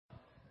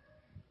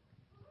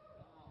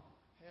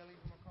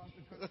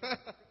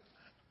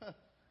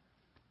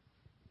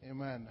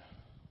Amen.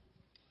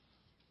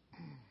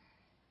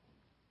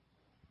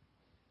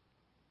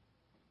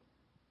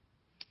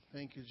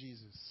 Thank you,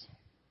 Jesus.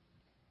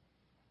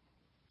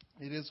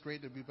 It is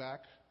great to be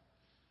back.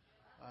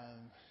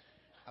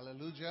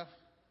 Hallelujah.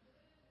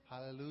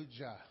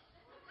 Hallelujah.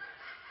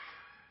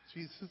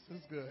 Jesus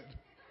is good.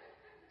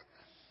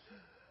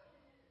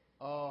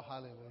 Oh,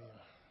 hallelujah.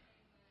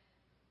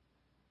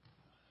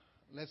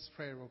 Let's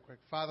pray real quick.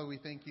 Father, we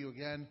thank you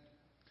again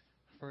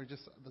for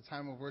just the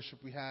time of worship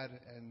we had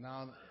and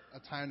now a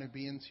time to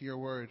be into your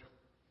word.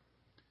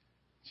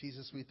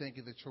 Jesus, we thank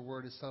you that your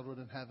word is settled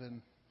in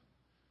heaven,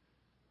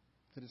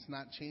 that it's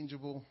not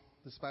changeable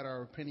despite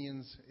our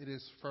opinions. It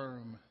is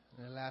firm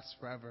and it lasts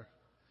forever.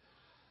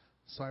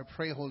 So I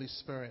pray, Holy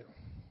Spirit,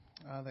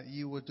 that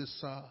you would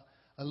just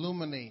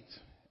illuminate,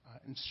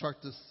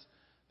 instruct us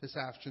this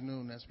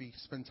afternoon as we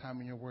spend time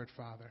in your word,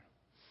 Father.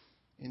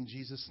 In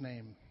Jesus'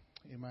 name,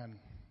 amen.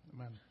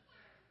 Amen.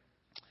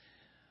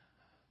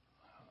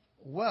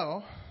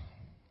 Well,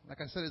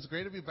 like I said, it's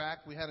great to be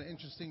back. We had an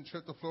interesting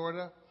trip to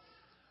Florida.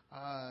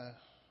 I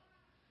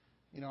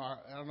don't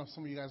know if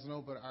some of you guys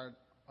know, but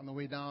on the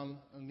way down,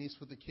 at least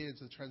with the kids,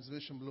 the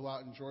transmission blew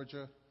out in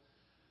Georgia.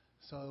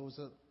 So it was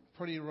a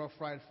pretty rough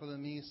ride for the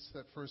niece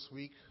that first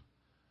week.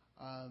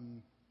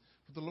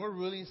 But the Lord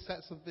really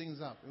set some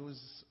things up. It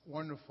was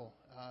wonderful.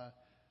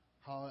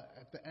 How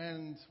at the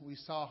end we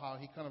saw how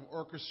He kind of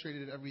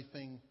orchestrated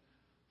everything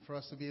for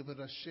us to be able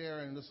to share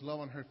and just love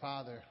on her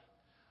father.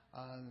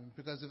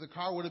 Because if the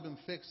car would have been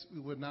fixed, we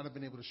would not have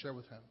been able to share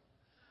with him.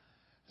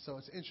 So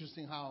it's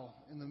interesting how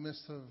in the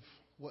midst of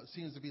what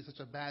seems to be such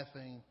a bad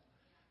thing,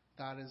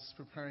 God is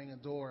preparing a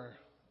door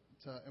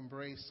to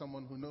embrace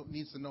someone who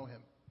needs to know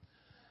Him.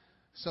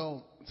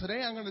 So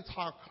today I'm going to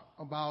talk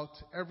about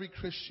every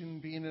Christian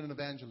being an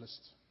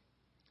evangelist.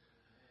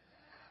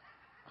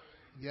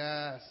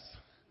 Yes.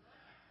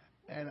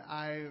 And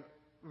I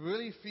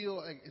really feel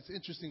like it's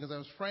interesting because I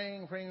was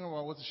praying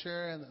about what to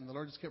share, and the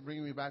Lord just kept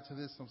bringing me back to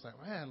this. I was like,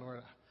 man,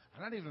 Lord,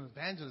 I'm not even an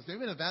evangelist.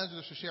 Maybe an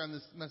evangelist should share on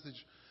this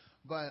message.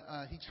 But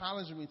He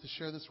challenged me to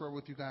share this word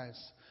with you guys.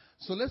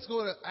 So let's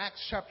go to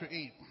Acts chapter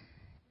 8.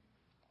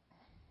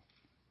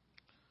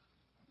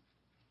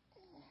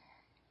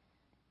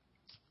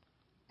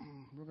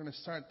 We're going to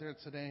start there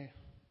today.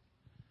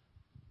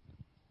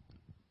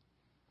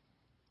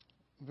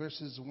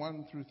 Verses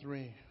 1 through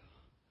 3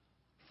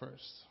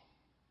 first.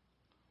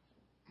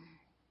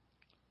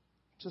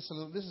 This is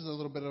a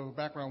little bit of a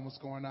background on what's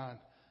going on.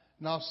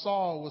 Now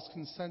Saul was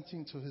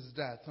consenting to his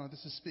death. Now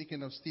this is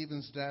speaking of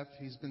Stephen's death.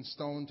 He's been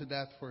stoned to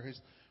death for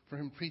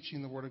him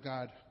preaching the word of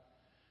God.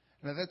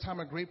 And at that time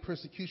a great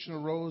persecution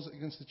arose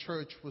against the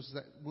church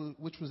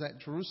which was at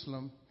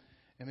Jerusalem,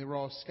 and they were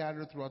all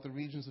scattered throughout the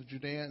regions of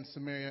Judea and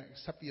Samaria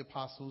except the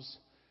apostles.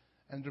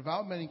 And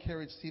devout men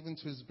carried Stephen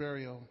to his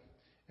burial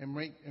and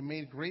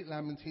made great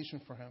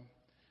lamentation for him.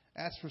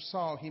 As for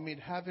Saul, he made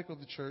havoc of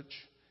the church,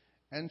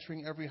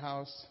 entering every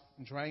house,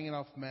 dragging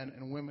off men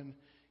and women,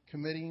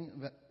 committing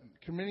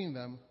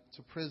them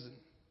to prison.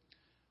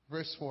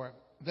 Verse 4.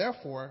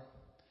 Therefore,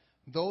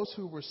 those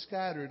who were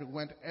scattered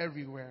went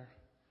everywhere,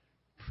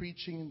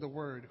 preaching the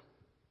word.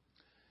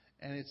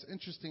 And it's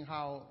interesting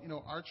how,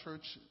 our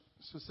church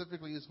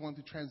specifically is going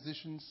through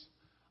transitions.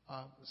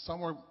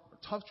 Some are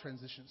tough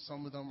transitions.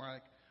 Some of them are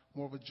like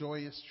more of a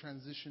joyous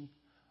transition.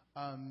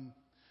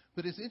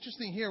 But it's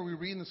interesting here, we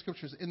read in the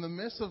scriptures, in the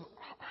midst of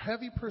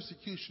heavy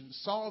persecution,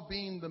 Saul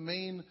being the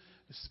main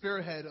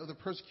spearhead of the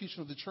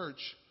persecution of the church,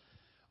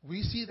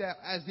 we see that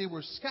as they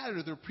were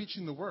scattered, they're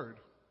preaching the word.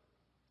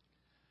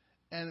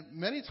 And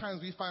many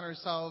times we find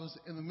ourselves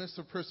in the midst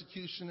of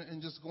persecution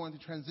and just going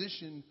through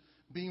transition,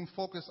 being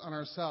focused on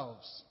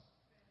ourselves.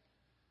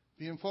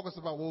 Being focused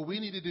about what we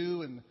need to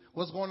do and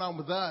what's going on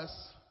with us,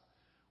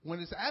 when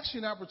it's actually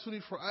an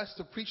opportunity for us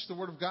to preach the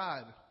word of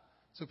God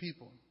to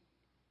people.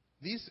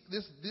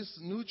 This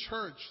new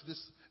church,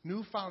 this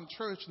newfound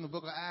church in the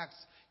book of Acts,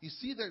 you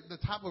see the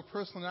type of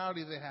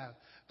personality they have.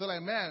 They're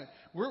like, man,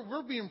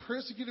 we're being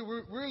persecuted.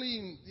 We're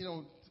leaving,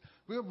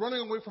 we're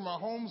running away from our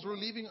homes. We're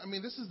leaving. I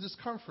mean, this is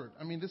discomfort.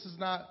 I mean, this is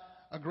not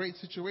a great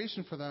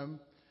situation for them.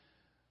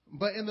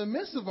 But in the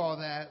midst of all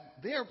that,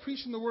 they are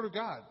preaching the word of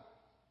God.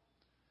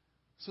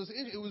 So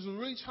it was a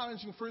really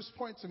challenging first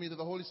point to me that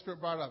the Holy Spirit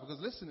brought up. Because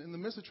listen, in the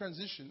midst of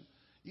transition,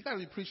 you got to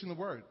be preaching the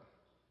word.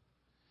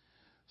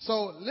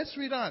 So let's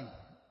read on.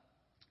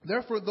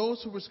 Therefore,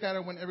 those who were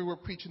scattered went everywhere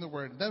preaching the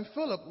word. Then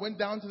Philip went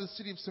down to the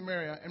city of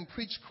Samaria and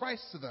preached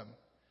Christ to them.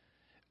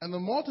 And the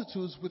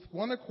multitudes with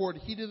one accord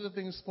heeded the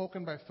things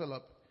spoken by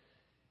Philip,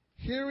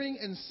 hearing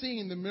and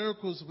seeing the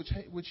miracles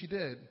which he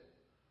did.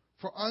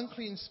 For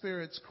unclean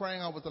spirits, crying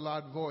out with a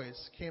loud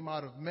voice, came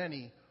out of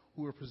many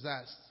who were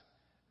possessed,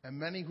 and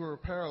many who were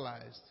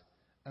paralyzed,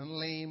 and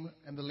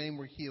the lame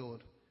were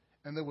healed.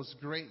 And there was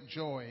great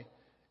joy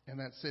in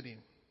that city.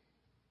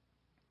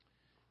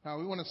 Now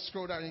we want to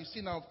scroll down, and you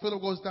see now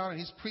Philip goes down and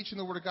he's preaching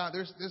the word of God.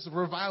 There's a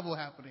revival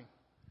happening.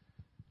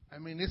 I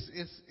mean,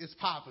 it's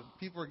popping.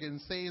 People are getting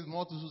saved.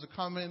 Multitudes are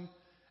coming.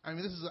 I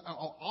mean, this is an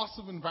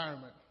awesome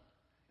environment.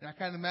 And I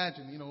can't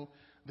imagine,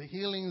 the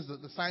healings,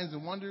 the signs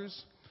and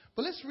wonders.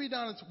 But let's read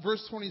down to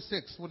verse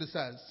 26, what it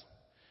says.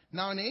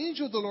 Now an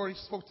angel of the Lord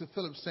spoke to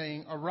Philip,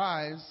 saying,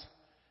 Arise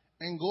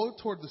and go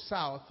toward the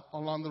south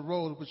along the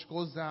road which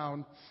goes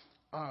down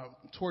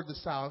toward the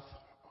south,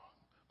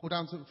 go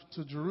down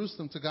to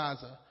Jerusalem, to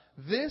Gaza.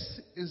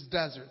 This is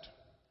desert.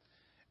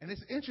 And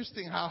it's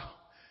interesting how,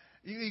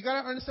 you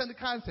got to understand the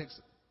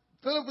context.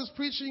 Philip was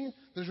preaching,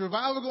 there's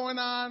revival going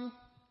on,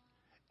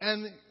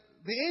 and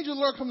the angel of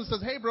the Lord comes and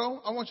says, hey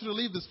bro, I want you to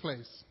leave this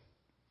place.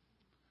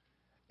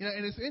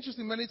 And it's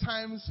interesting, many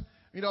times,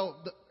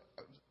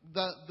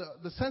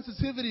 the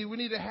sensitivity we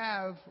need to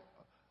have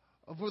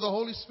for the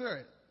Holy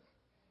Spirit,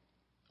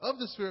 of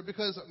the Spirit,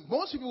 because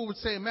most people would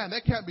say, man,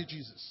 that can't be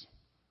Jesus.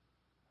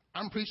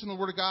 I'm preaching the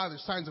Word of God,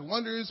 there's signs and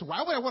wonders.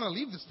 Why would I want to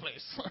leave this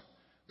place?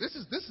 This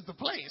is the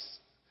place.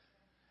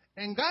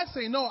 And God's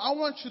saying, no, I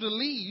want you to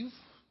leave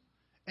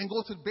and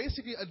go to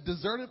basically a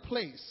deserted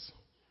place.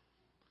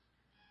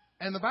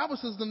 And the Bible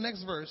says in the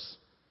next verse,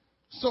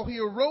 so he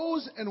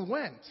arose and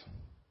went.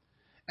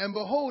 And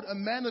behold, a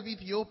man of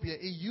Ethiopia,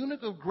 a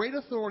eunuch of great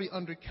authority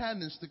under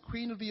Candace, the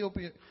queen of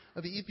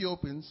the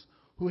Ethiopians,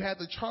 who had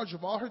the charge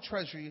of all her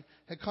treasury,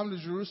 had come to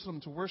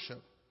Jerusalem to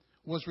worship,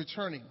 was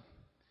returning.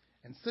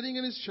 And sitting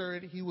in his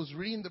chariot, he was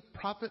reading the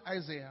prophet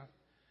Isaiah.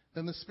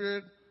 Then the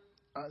Spirit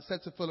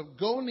said to Philip,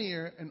 go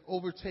near and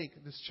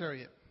overtake this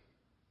chariot.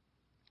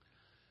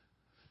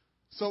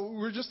 So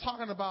we're just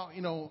talking about,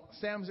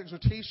 Sam's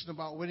exhortation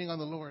about waiting on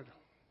the Lord.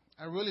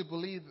 I really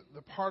believe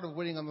the part of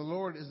waiting on the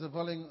Lord is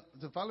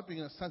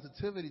developing a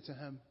sensitivity to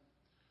Him,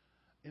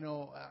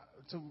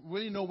 to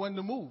really know when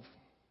to move.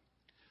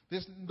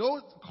 There's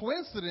no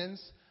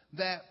coincidence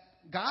that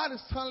God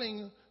is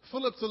telling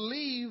Philip to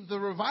leave the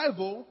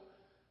revival,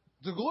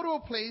 to go to a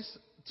place,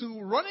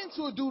 to run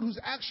into a dude who's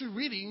actually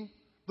reading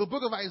the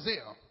book of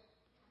Isaiah.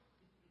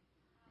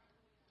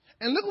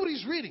 And look what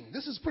he's reading.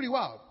 This is pretty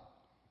wild.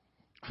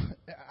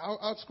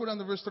 I'll scroll down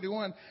to verse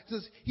 31. It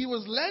says, he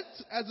was led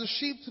as a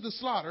sheep to the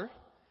slaughter,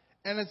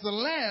 and as a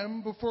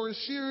lamb before his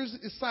shearers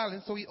is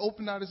silent, so he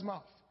opened out his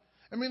mouth.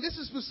 I mean, this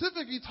is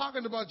specifically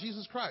talking about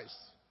Jesus Christ.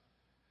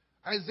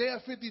 Isaiah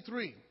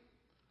 53.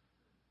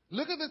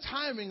 Look at the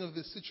timing of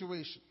this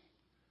situation.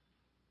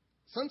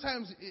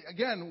 Sometimes,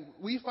 again,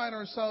 we find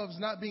ourselves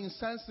not being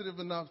sensitive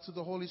enough to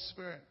the Holy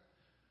Spirit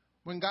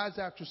when God's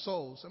after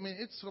souls. I mean,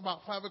 it's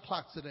about 5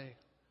 o'clock today.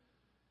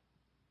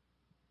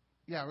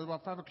 Yeah, we're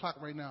about 5 o'clock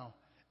right now.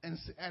 And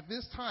at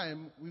this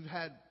time, we've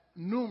had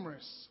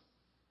numerous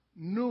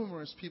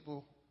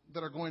people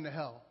that are going to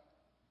hell.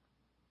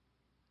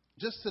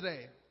 Just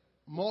today,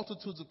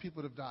 multitudes of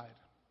people have died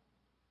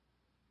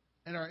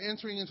and are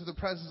entering into the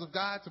presence of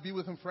God to be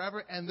with Him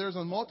forever. And there's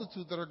a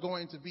multitude that are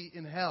going to be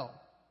in hell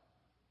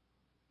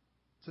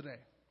today.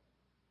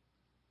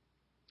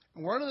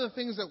 And one of the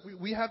things that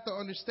we have to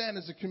understand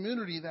as a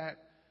community, that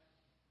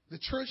the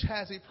church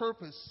has a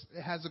purpose,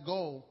 it has a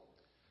goal.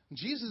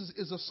 Jesus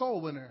is a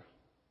soul winner.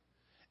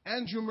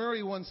 Andrew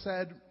Murray once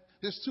said,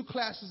 there's 2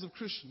 classes of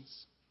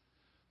Christians,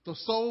 the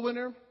soul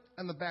winner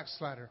and the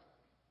backslider.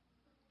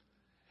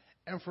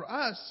 And for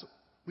us,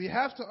 we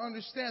have to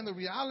understand the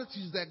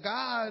realities that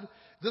God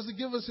doesn't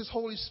give us His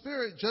Holy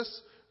Spirit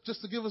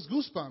just to give us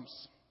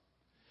goosebumps.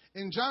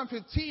 In John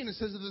 15, it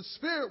says that the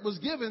Spirit was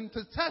given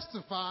to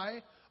testify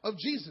of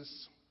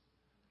Jesus.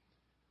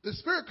 The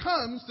Spirit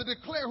comes to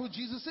declare who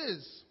Jesus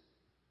is.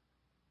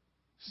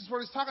 This is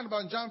what He's talking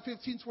about in John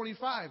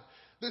 15:25.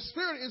 The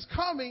Spirit is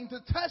coming to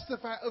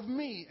testify of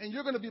me, and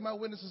you're going to be my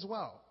witness as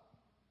well.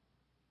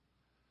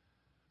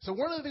 So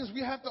one of the things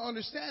we have to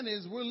understand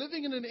is we're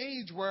living in an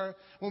age where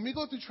when we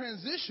go through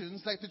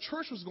transitions like the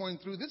church was going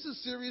through, this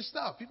is serious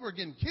stuff. People are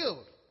getting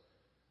killed.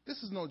 This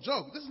is no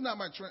joke. This is not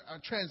my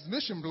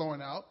transmission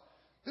blowing out.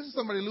 This is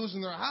somebody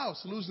losing their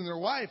house, losing their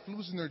wife,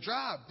 losing their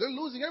job. They're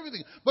losing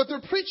everything. But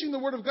they're preaching the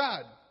Word of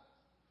God.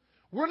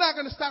 We're not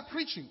going to stop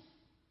preaching,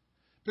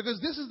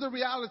 because this is the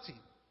reality.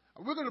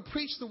 We're going to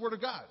preach the Word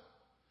of God.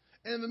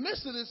 And in the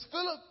midst of this,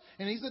 Philip,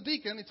 and he's a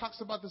deacon, he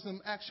talks about this in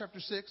Acts chapter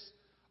 6,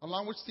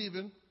 along with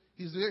Stephen.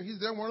 He's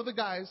there, one of the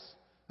guys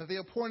that they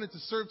appointed to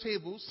serve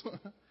tables,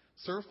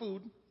 serve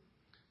food.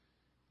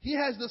 He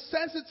has the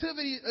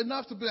sensitivity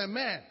enough to be like,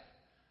 man,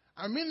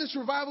 I'm in this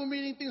revival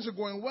meeting, things are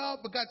going well,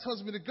 but God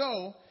tells me to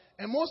go.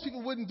 And most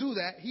people wouldn't do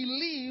that. He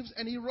leaves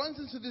and he runs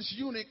into this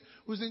eunuch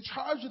who's in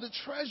charge of the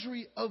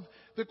treasury of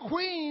the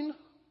queen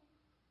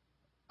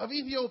of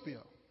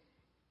Ethiopia.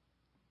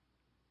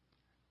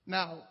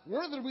 Now,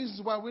 one of the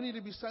reasons why we need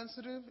to be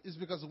sensitive is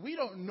because we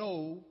don't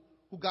know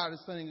who God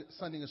is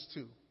sending us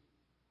to,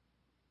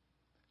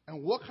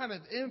 and what kind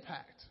of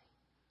impact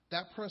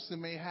that person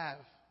may have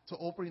to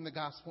opening the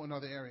gospel in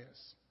other areas.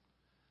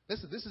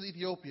 Listen, this is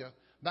Ethiopia.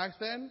 Back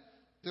then,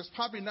 there's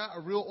probably not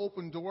a real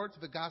open door to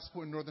the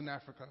gospel in northern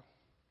Africa.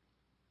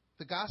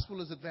 The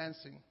gospel is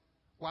advancing.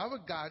 Why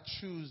would God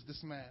choose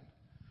this man?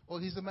 Well,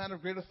 he's a man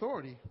of great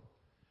authority,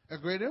 a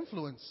great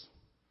influence.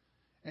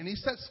 And he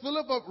sets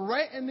Philip up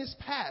right in this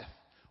path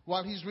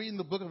while he's reading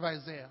the book of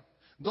Isaiah.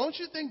 Don't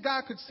you think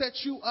God could set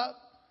you up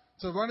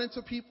to run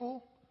into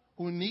people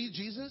who need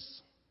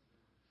Jesus?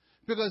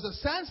 Because a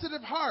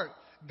sensitive heart,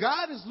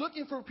 God is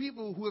looking for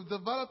people who have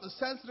developed a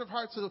sensitive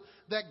heart so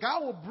that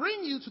God will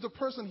bring you to the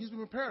person he's been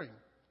preparing.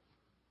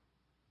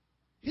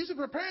 He's been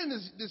preparing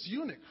this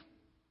eunuch.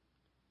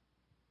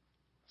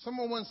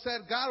 Someone once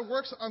said, God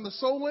works on the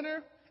soul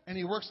winner and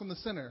he works on the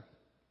sinner.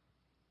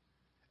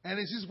 And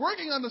as he's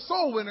working on the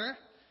soul winner,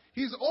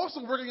 he's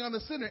also working on the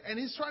sinner, and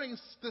he's trying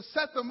to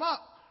set them up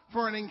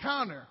for an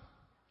encounter.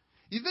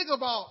 You think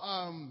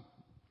about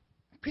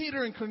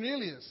Peter and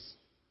Cornelius.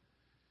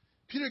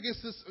 Peter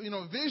gets this,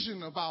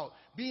 vision about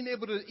being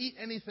able to eat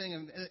anything,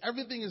 and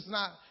everything is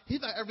not. He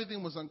thought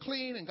everything was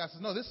unclean, and God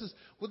says, "No, this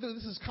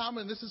is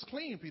common. This is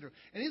clean, Peter."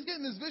 And he's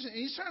getting this vision, and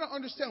he's trying to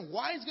understand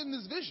why he's getting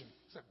this vision.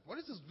 He's like, "What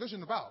is this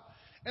vision about?"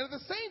 And at the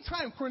same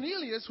time,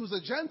 Cornelius, who's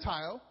a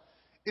Gentile,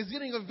 is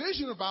getting a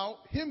vision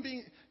about him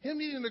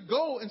needing to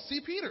go and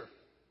see Peter.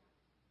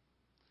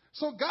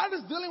 So God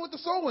is dealing with the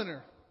soul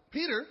winner,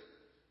 Peter.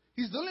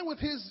 He's dealing with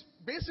his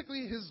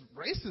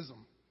racism,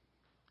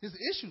 his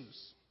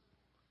issues.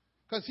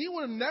 Because he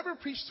would have never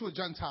preached to a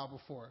Gentile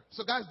before.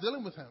 So God's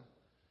dealing with him.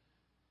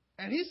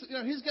 And he's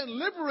getting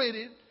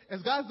liberated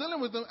as God's dealing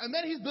with him. And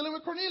then he's dealing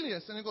with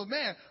Cornelius. And he goes,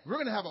 man, we're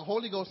going to have a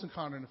Holy Ghost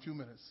encounter in a few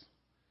minutes.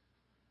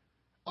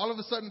 All of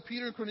a sudden,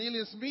 Peter and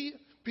Cornelius meet.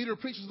 Peter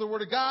preaches the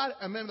word of God.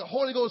 And then the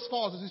Holy Ghost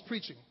falls as he's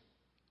preaching.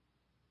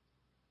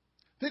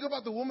 Think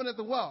about the woman at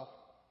the well.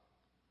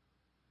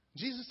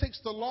 Jesus takes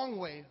the long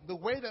way, the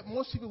way that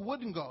most people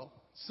wouldn't go,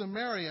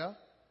 Samaria,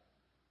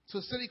 to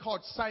a city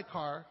called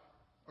Sychar,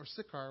 or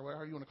Sychar,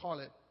 whatever you want to call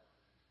it.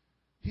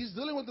 He's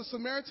dealing with the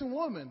Samaritan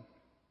woman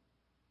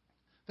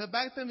that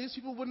back then these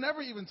people would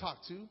never even talk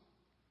to.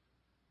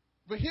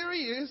 But here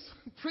he is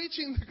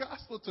preaching the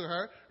gospel to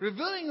her,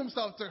 revealing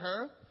himself to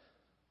her.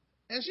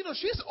 And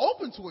she's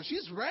open to it.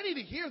 She's ready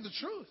to hear the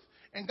truth.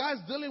 And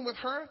God's dealing with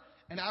her.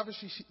 And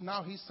obviously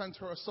now he sent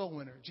her a soul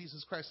winner,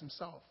 Jesus Christ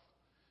himself.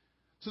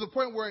 To the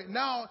point where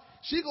now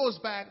she goes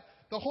back,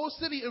 the whole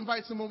city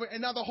invites him over,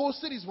 and now the whole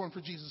city's one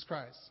for Jesus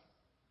Christ.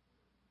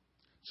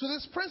 So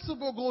this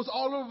principle goes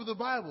all over the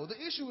Bible. The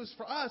issue is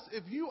for us,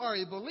 if you are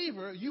a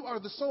believer, you are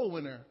the soul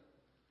winner.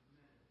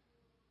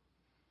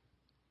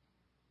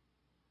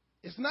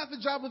 It's not the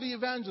job of the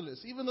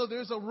evangelist, even though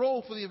there's a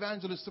role for the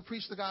evangelist to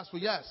preach the gospel,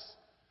 yes.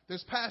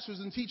 There's pastors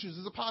and teachers,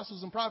 there's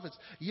apostles and prophets,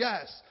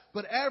 yes.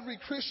 But every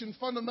Christian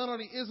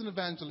fundamentally is an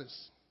evangelist.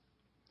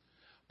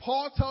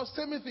 Paul tells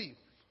Timothy,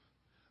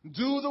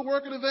 do the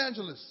work of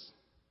evangelists.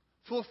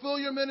 Fulfill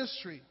your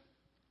ministry.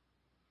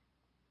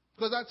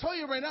 Because I tell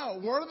you right now,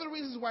 one of the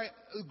reasons why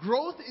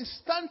growth is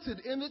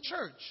stunted in the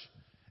church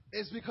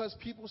is because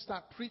people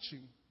stop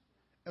preaching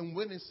and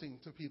witnessing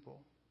to people.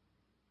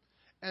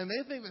 And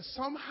they think that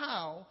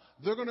somehow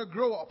they're going to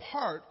grow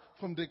apart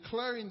from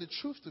declaring the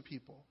truth to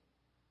people.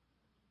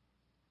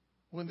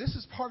 When this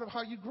is part of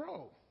how you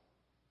grow.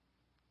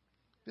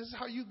 This is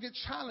how you get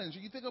challenged.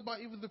 You think about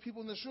even the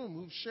people in this room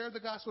who've shared the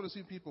gospel to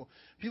see people.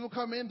 People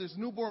come in, there's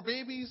newborn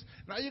babies.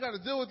 Now you got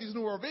to deal with these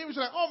newborn babies.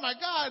 You're like, oh my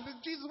God,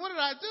 Jesus, what did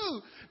I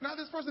do? Now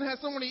this person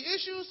has so many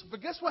issues.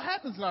 But guess what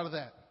happens out of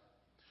that?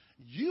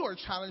 You are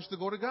challenged to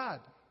go to God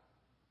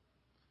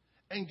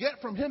and get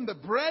from him the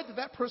bread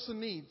that person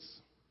needs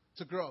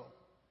to grow.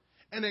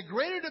 And a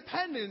greater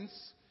dependence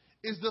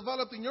is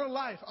developed in your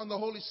life on the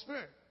Holy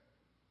Spirit.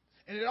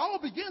 And it all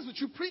begins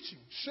with you preaching,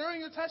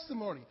 sharing your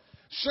testimony,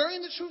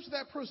 sharing the truth to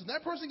that person.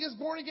 That person gets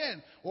born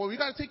again. Well, we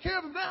got to take care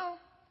of him now.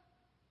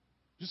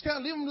 Just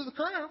can't leave him to the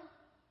curb.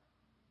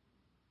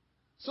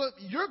 So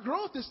your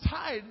growth is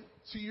tied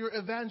to your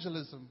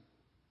evangelism.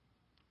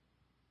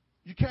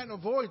 You can't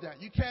avoid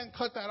that. You can't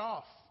cut that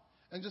off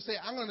and just say,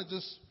 I'm going to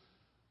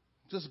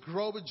just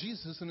grow with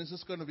Jesus and it's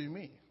just going to be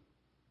me.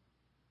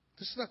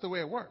 This is not the way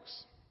it works.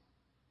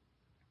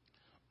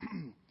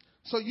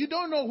 So you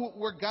don't know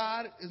where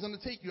God is going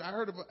to take you.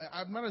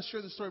 I might have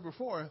shared this story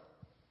before,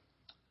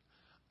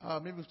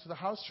 maybe to the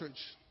house church,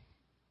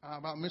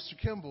 about Mr.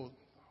 Kimball,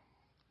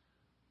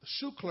 the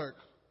shoe clerk,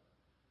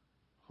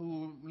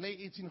 who late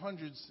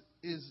 1800s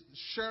is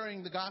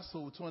sharing the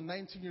gospel to a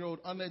 19-year-old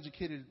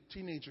uneducated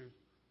teenager.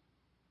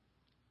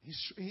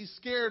 He's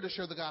scared to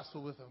share the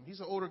gospel with him.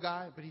 He's an older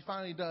guy, but he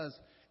finally does.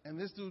 And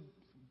this dude,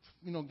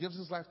 gives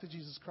his life to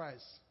Jesus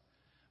Christ.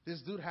 This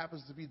dude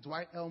happens to be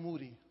Dwight L.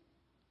 Moody.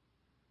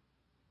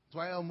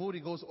 Dwight L. Moody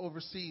goes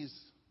overseas,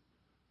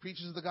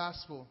 preaches the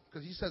gospel,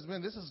 because he says,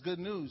 man, this is good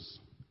news.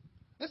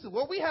 Listen,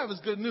 what we have is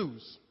good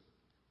news.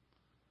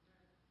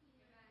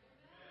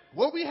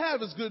 What we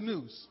have is good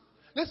news.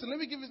 Listen, let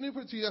me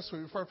put it to you this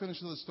way before I finish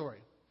the story.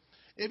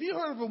 If you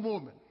heard of a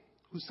woman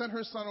who sent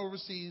her son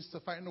overseas to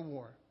fight in a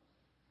war,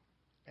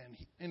 and,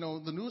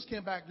 the news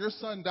came back, your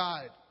son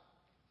died.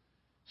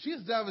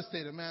 She's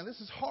devastated, man. This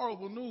is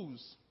horrible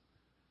news.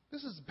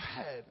 This is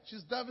bad.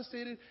 She's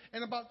devastated.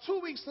 And about 2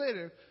 weeks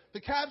later,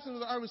 the captain of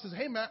the army says,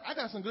 hey, man, I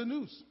got some good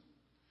news.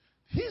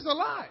 He's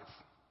alive.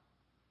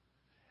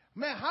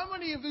 Man, how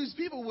many of these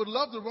people would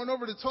love to run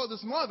over to tell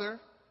this mother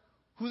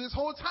who this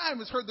whole time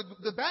has heard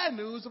the bad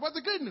news about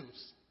the good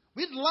news?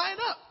 We'd line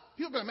up.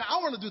 People be like, man, I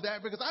want to do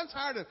that because I'm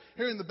tired of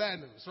hearing the bad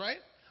news, right?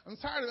 I'm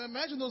tired of it.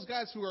 Imagine those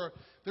guys who are,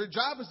 their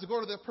job is to go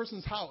to that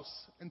person's house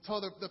and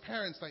tell the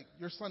parents, like,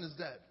 your son is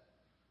dead.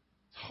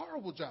 It's a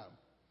horrible job.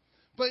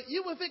 But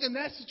you would think in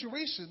that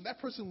situation, that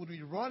person would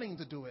be running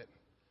to do it.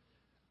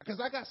 Because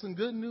I got some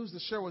good news to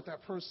share with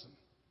that person.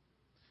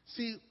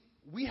 See,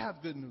 we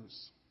have good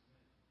news.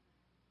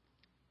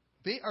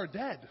 They are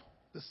dead.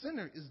 The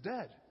sinner is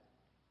dead.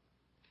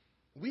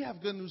 We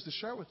have good news to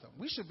share with them.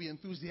 We should be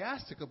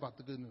enthusiastic about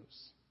the good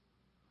news.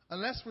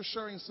 Unless we're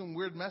sharing some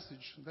weird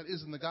message that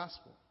isn't the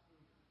gospel.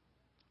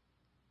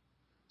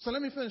 So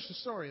let me finish the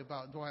story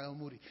about Dwight L.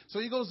 Moody. So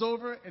he goes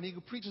over and he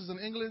preaches in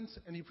England,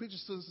 and he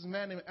preaches to this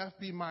man named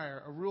F.B.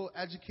 Meyer, a real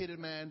educated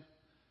man.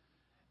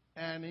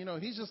 And,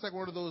 he's just like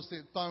one of those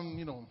thumb,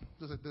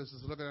 just like this,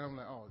 just looking at him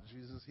like, oh,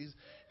 Jesus.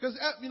 Because,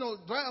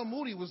 Dwight L.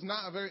 Moody was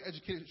not a very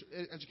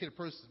educated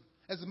person.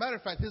 As a matter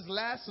of fact, his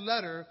last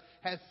letter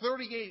had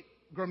 38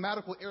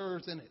 grammatical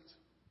errors in it.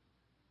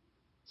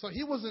 So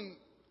he wasn't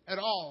at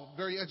all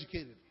very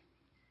educated.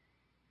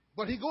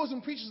 But he goes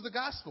and preaches the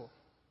gospel.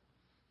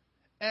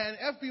 And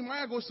F.B.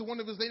 Meyer goes to one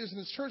of his ladies in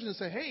his church and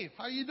says, hey,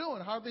 how you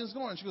doing? How are things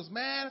going? She goes,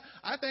 man,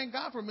 I thank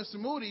God for Mr.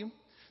 Moody.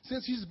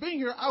 Since he's been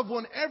here, I've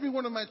won every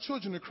one of my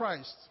children to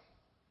Christ.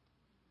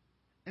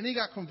 And he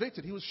got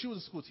convicted. She was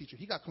a school teacher.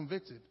 He got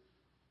convicted.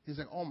 He's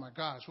like, oh my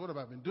gosh, what have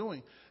I been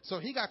doing? So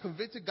he got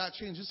convicted, God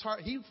changed his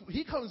heart.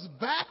 He comes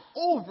back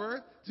over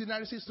to the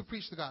United States to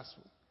preach the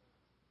gospel.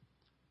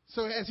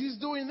 So as he's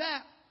doing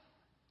that,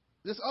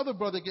 this other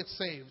brother gets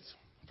saved.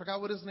 I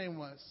forgot what his name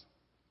was.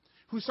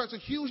 Who starts a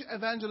huge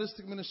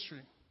evangelistic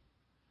ministry.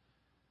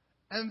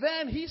 And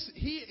then he's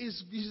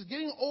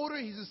getting older.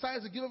 He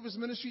decides to give up his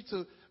ministry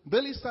to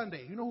Billy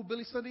Sunday. You know who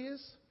Billy Sunday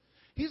is?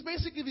 He's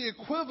basically the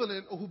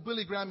equivalent of who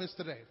Billy Graham is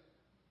today,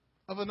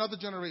 of another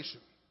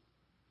generation.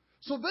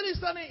 So Billy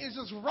Sunday is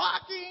just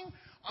rocking.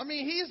 I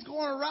mean, he's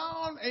going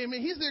around. I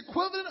mean, he's the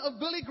equivalent of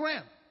Billy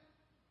Graham.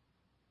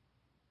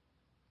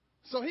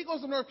 So he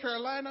goes to North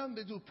Carolina.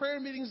 They do prayer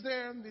meetings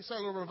there. They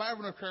start a little revival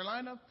in North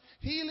Carolina.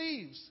 He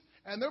leaves.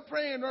 And they're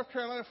praying in North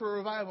Carolina for a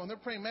revival. And they're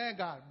praying, man,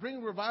 God,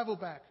 bring revival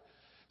back.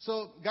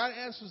 So God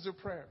answers their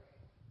prayer.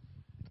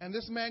 And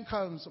this man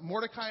comes,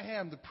 Mordecai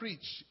Ham, to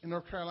preach in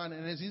North Carolina.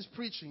 And as he's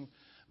preaching,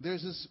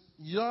 there's this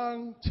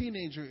young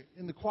teenager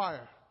in the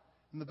choir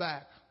in the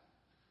back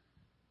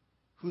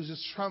who's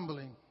just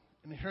trembling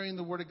and hearing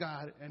the word of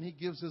God. And he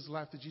gives his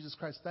life to Jesus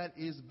Christ. That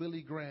is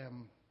Billy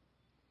Graham.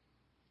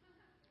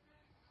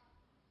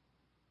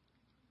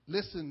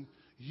 Listen,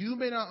 you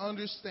may not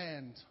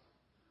understand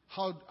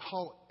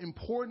how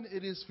important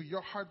it is for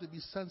your heart to be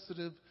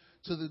sensitive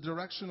to the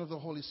direction of the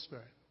Holy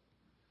Spirit.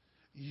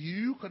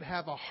 You could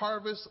have a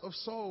harvest of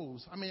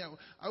souls. I mean,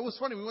 it was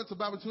funny. We went to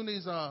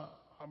Babatunde's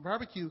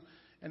barbecue,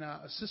 and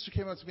a sister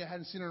came up to me. I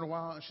hadn't seen her in a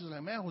while, and she was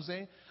like, man,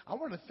 Jose, I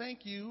want to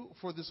thank you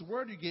for this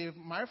word you gave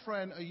my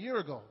friend a year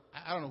ago.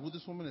 I don't know who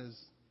this woman is.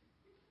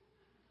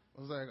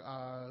 I was like,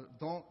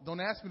 don't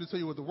ask me to tell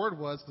you what the word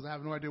was, because I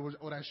have no idea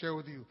what I share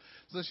with you.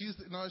 So she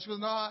goes,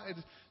 no.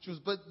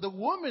 But the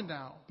woman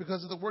now,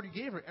 because of the word you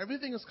gave her,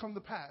 everything has come to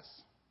pass.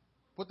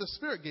 What the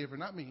Spirit gave her,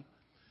 not me.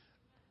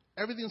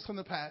 Everything has come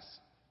to pass.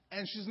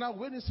 And she's now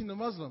witnessing the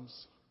Muslims,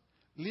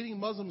 leading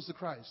Muslims to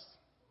Christ.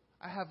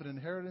 I have an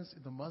inheritance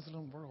in the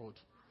Muslim world.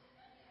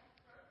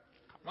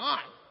 Come on.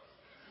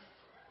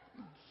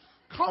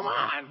 Come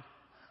on.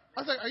 I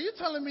was like, are you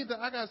telling me that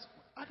I got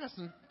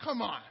some,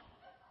 come on.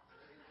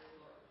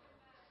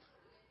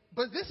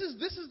 But this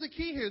is the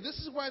key here. This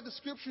is why the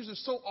scriptures are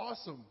so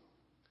awesome.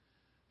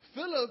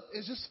 Philip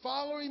is just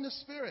following the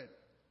Spirit.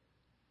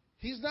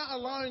 He's not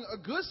allowing a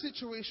good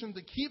situation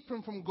to keep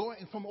him from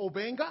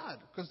obeying God.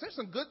 Because there's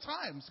some good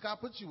times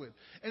God puts you in.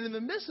 And in the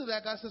midst of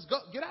that, God says, go,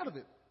 get out of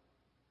it.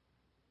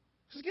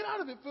 Just get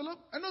out of it, Philip.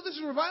 I know this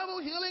is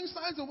revival, healing,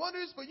 signs and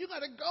wonders, but you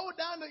got to go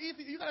down to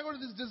Ethiopia. You got to go to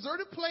this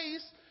deserted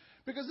place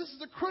because this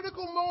is a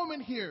critical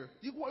moment here.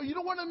 You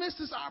don't want to miss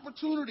this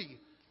opportunity.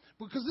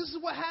 Because this is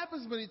what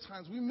happens many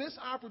times. We miss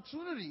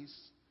opportunities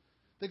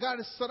that God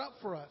has set up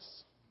for us.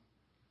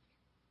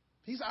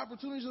 These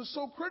opportunities are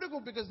so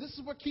critical because this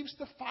is what keeps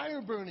the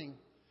fire burning.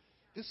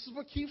 This is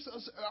what keeps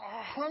us,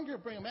 our hunger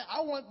burning. Man,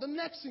 I want the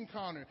next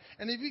encounter.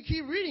 And if you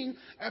keep reading,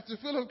 after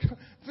Philip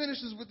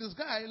finishes with this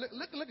guy,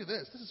 look at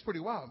this. This is pretty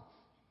wild.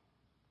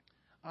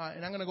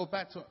 And I'm going to go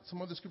back to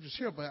some other scriptures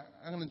here, but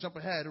I'm going to jump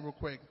ahead real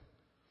quick.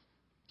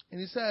 And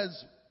he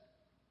says,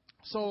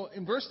 so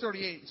in verse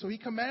 38, so he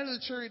commanded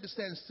the chariot to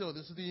stand still.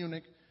 This is the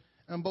eunuch.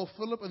 And both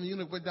Philip and the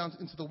eunuch went down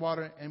into the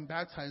water and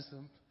baptized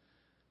him.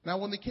 Now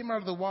when they came out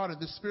of the water,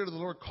 the Spirit of the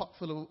Lord caught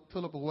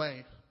Philip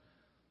away.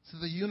 So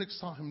the eunuch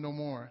saw him no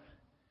more.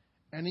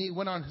 And he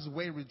went on his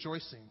way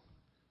rejoicing.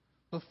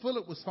 But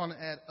Philip was found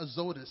at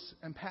Azotus,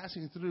 and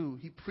passing through,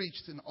 he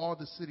preached in all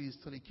the cities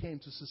till he came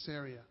to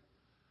Caesarea.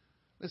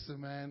 Listen,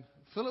 man,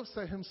 Philip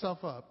set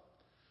himself up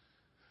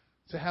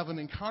to have an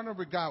encounter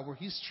with God where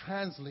he's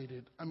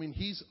translated. I mean,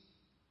 he's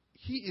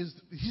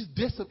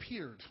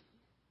disappeared.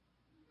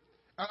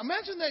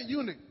 Imagine that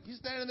eunuch. He's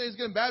standing there, he's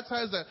getting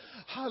baptized. That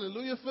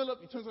hallelujah, Philip.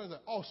 He turns around and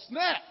says, oh,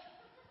 snap.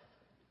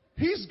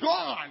 He's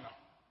gone.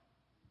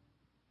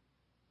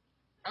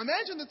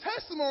 Imagine the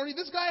testimony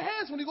this guy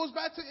has when he goes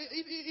back to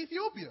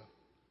Ethiopia.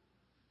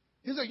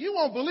 He's like, you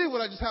won't believe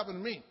what just happened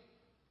to me.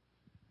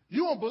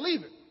 You won't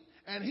believe it.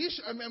 And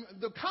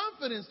the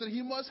confidence that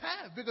he must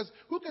have, because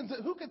who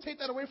can take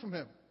that away from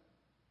him?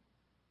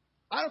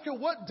 I don't care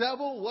what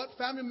devil, what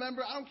family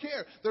member, I don't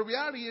care. The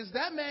reality is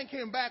that man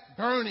came back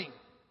burning.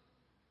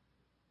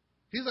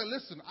 He's like,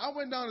 listen, I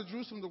went down to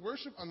Jerusalem to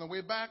worship. On the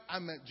way back, I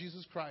met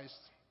Jesus Christ.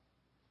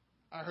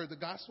 I heard the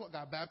gospel,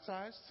 got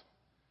baptized.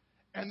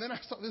 And then I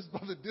saw this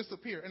brother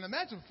disappear. And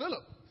imagine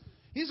Philip.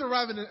 He's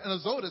arriving in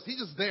Azotus. He's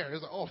just there.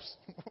 He's like, oh,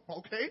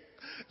 okay.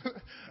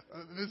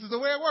 This is the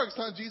way it works,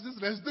 huh, Jesus?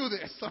 Let's do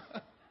this.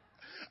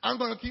 I'm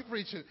going to keep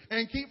preaching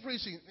and keep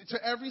preaching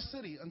to every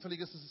city until he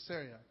gets to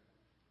Caesarea.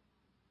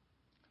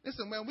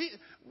 Listen, man, we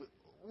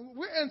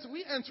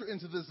enter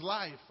into this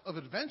life of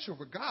adventure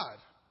with God.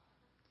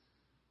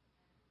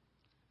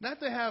 Not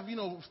to have,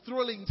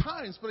 thrilling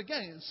times, but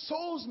again,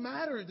 souls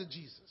matter to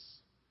Jesus.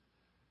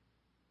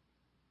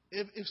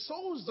 If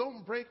souls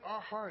don't break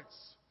our hearts,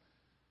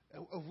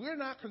 if we're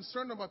not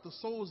concerned about the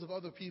souls of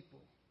other people,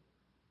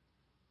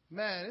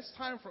 man, it's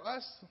time for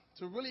us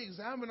to really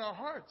examine our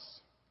hearts.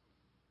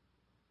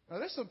 Now,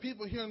 there's some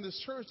people here in this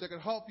church that can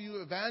help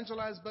you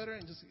evangelize better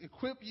and just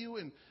equip you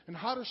in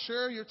how to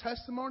share your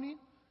testimony.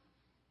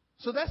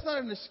 So that's not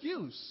an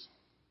excuse.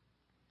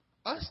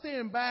 Us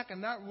staying back and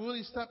not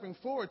really stepping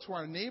forward to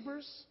our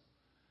neighbors,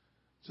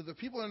 to the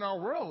people in our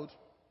world,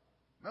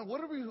 man, what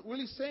are we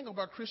really saying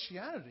about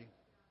Christianity?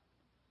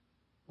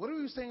 What are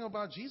we saying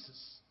about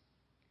Jesus?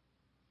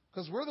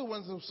 Because we're the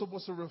ones that are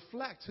supposed to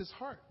reflect his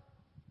heart.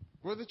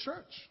 We're the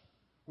church.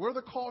 We're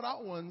the called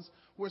out ones.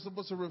 We're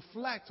supposed to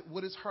reflect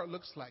what his heart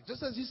looks like.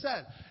 Just as he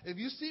said, if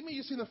you see me,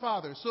 you see the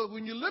Father. So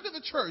when you look at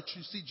the church,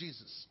 you see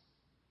Jesus.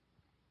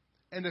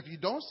 And if you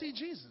don't see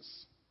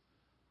Jesus,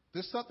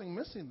 there's something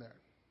missing there.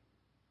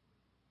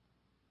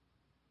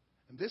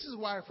 And this is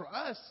why for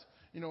us,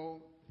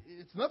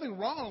 it's nothing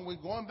wrong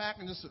with going back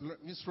and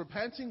just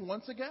repenting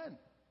once again.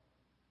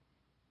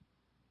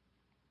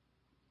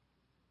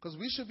 Because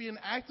we should be an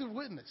active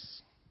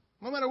witness,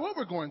 no matter what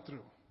we're going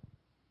through.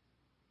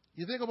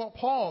 You think about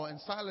Paul and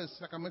Silas,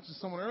 like I mentioned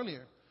someone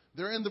earlier.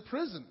 They're in the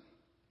prison.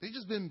 They've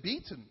just been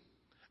beaten.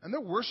 And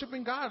they're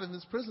worshiping God in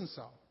this prison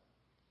cell.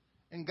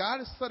 And God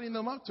is setting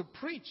them up to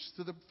preach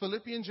to the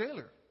Philippian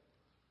jailer,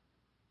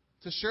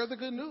 to share the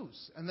good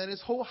news, and then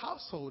his whole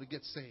household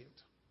gets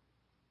saved.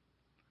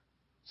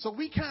 So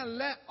we can't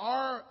let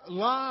our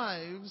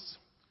lives,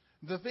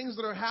 the things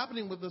that are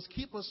happening with us,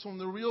 keep us from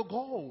the real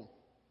goal.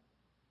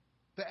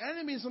 The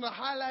enemy is going to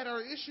highlight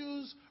our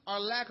issues, our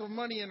lack of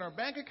money in our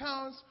bank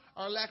accounts,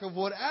 our lack of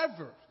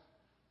whatever.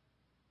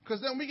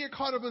 Because then we get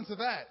caught up into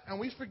that, and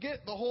we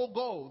forget the whole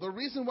goal, the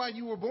reason why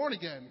you were born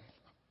again.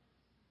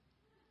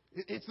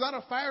 It's not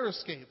a fire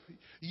escape.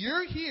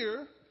 You're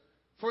here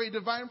for a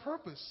divine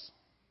purpose.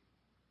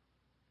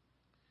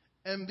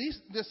 And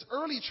this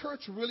early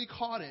church really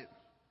caught it.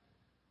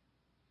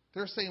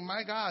 They're saying,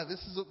 my God, this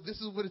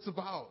is what it's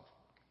about.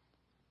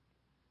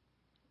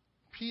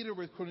 Peter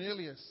with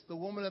Cornelius, the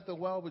woman at the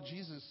well with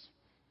Jesus.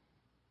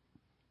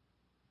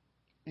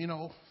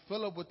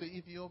 Philip with the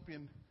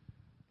Ethiopian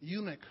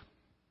eunuch.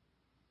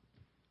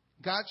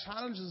 God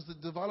challenges to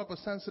develop a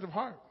sensitive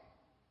heart.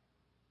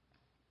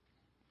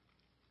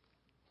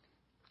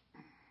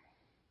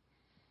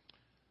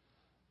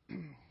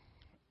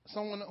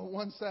 Someone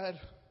once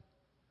said,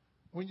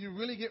 when you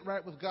really get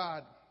right with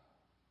God,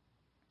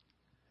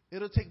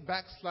 it'll take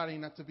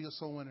backsliding not to be a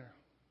soul winner.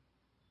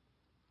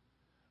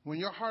 When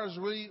your heart is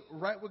really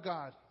right with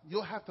God,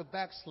 you'll have to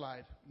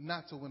backslide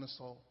not to win a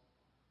soul.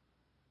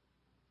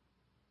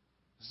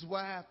 This is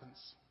what happens.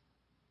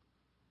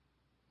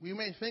 We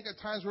may think at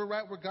times we're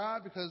right with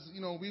God because,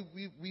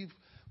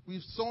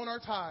 we've sown our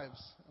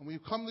tithes and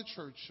we've come to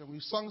church and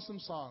we've sung some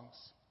songs.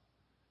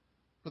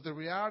 But the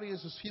reality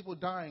is there's people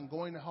dying,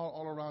 going to hell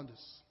all around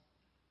us.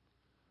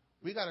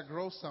 We got to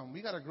grow some.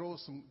 We got to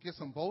get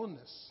some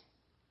boldness.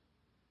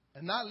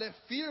 And not let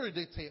fear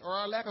dictate or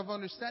our lack of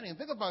understanding.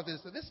 Think about this.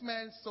 That this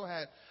man still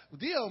had,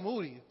 D.L.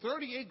 Moody,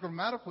 38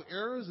 grammatical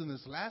errors in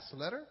his last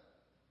letter.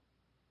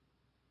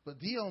 But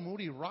D.L.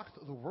 Moody rocked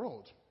the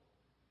world.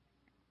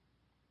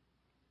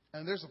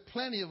 And there's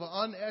plenty of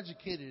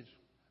uneducated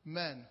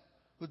men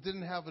who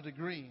didn't have a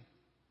degree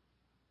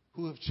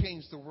who have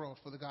changed the world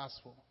for the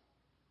gospel.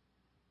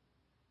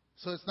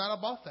 So it's not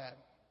about that.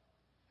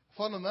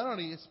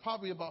 Fundamentally, it's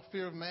probably about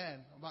fear of man,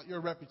 about your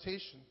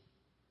reputation.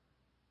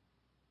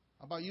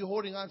 About you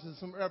holding on to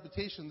some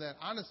reputation that,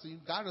 honestly,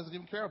 God doesn't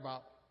even care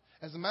about.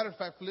 As a matter of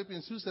fact,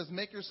 Philippians 2 says,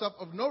 make yourself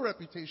of no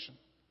reputation.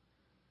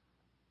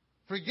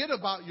 Forget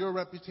about your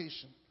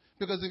reputation.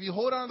 Because if you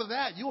hold on to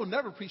that, you will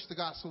never preach the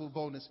gospel with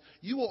boldness.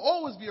 You will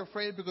always be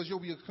afraid because you'll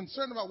be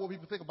concerned about what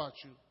people think about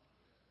you.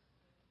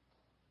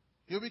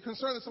 You'll be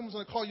concerned that someone's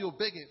going to call you a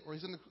bigot or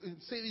he's going to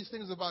say these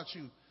things about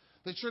you,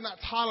 that you're not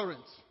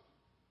tolerant.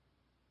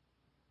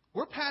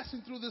 We're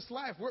passing through this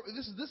life.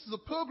 This is a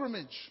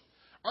pilgrimage.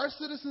 Our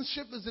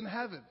citizenship is in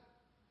heaven.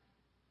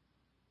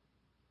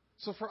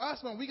 So for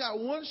us, man, we got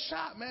one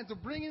shot, man, to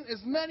bring in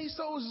as many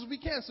souls as we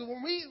can. So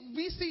when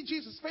we see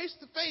Jesus face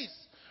to face,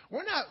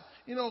 we're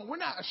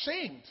not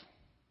ashamed.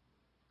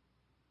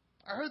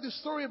 I heard this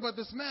story about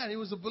this man. He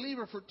was a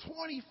believer for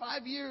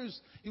 25 years.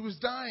 He was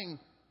dying.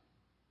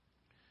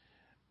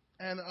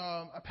 And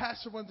a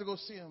pastor went to go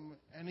see him.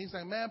 And he's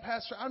like, man,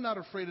 pastor, I'm not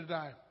afraid to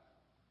die.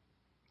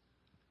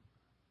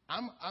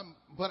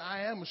 But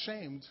I am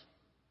ashamed.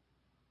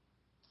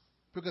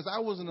 Because I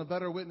wasn't a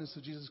better witness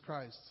to Jesus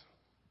Christ.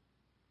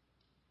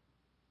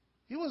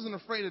 He wasn't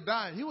afraid to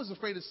die. He was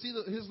afraid to see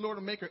his Lord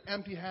and Maker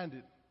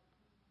empty-handed.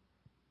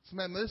 So,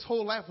 man, this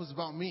whole life was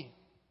about me.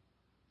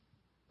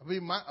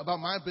 About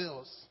my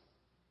bills.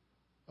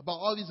 About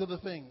all these other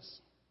things.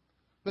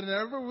 But it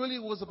never really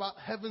was about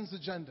heaven's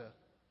agenda.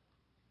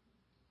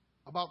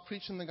 About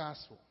preaching the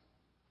gospel.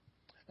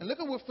 And look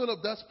at what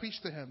Philip does preach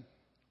to him.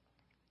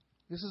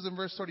 This is in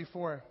verse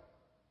 34.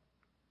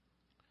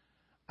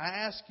 I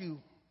ask you,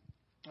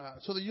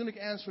 so the eunuch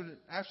answered,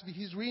 after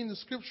he's reading the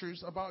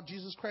scriptures about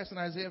Jesus Christ in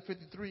Isaiah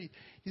 53,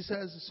 he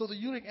says, so the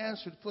eunuch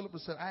answered Philip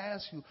and said, I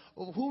ask you,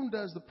 of whom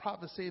does the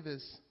prophet say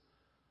this?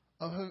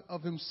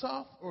 Of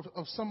himself or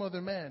of some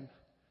other man?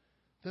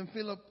 Then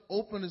Philip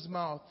opened his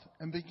mouth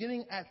and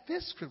beginning at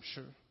this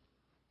scripture,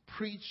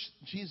 preached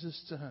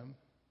Jesus to him.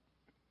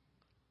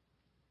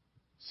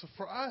 So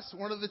for us,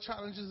 one of the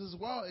challenges as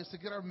well is to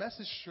get our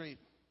message straight.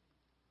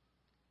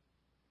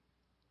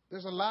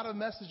 There's a lot of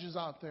messages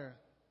out there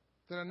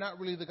that are not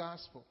really the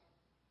gospel.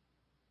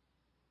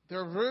 There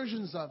are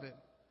versions of it,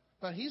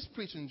 but he's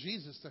preaching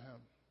Jesus to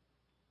him.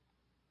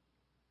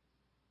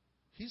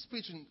 He's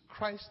preaching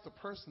Christ the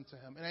person to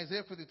him. And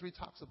Isaiah 53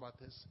 talks about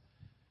this.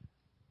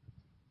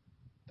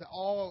 That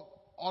all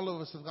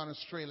of us have gone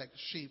astray like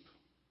sheep.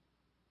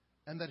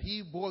 And that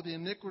he bore the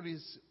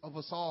iniquities of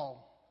us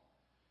all.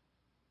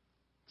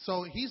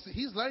 So he's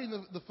letting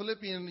the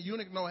Philippian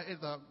eunuch know,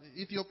 the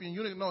Ethiopian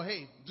eunuch know,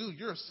 hey, dude,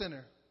 you're a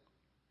sinner.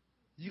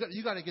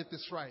 You got to get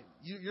this right.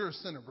 You're a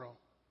sinner, bro.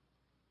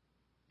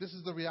 This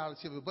is the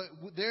reality of it.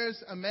 But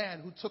there's a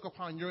man who took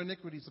upon your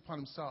iniquities upon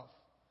himself,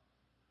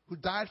 who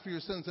died for your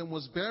sins and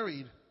was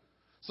buried.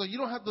 So you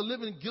don't have to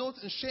live in guilt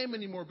and shame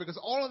anymore because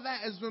all of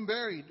that has been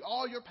buried.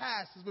 All your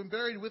past has been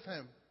buried with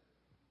him.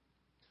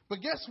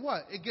 But guess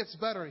what? It gets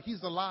better.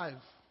 He's alive.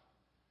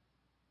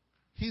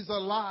 He's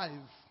alive.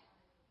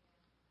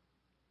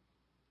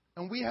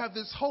 And we have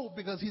this hope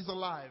because he's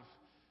alive.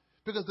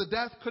 Because the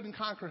death couldn't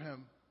conquer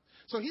him.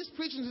 So he's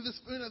preaching to this,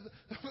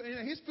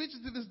 he's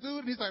preaching to this dude,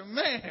 and he's like,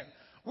 man,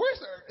 where's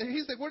her? And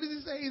he's like, what does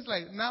he say? He's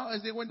like, now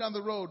as they went down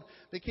the road,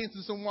 they came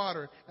to some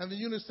water. And the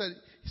eunuch said,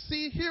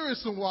 see, here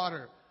is some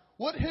water.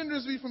 What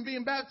hinders me from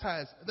being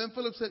baptized? And then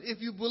Philip said,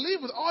 if you believe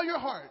with all your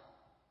heart,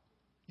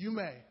 you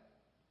may.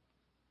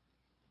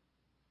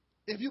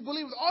 If you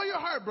believe with all your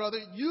heart, brother,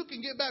 you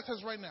can get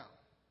baptized right now.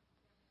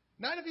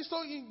 Not if you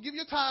still give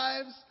your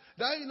tithes.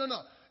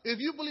 No. If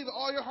you believe with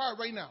all your heart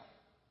right now,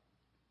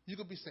 you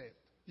could be saved.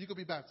 You could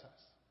be baptized.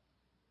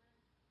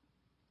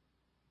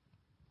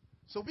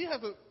 So we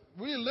have to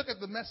really look at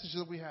the message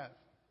that we have.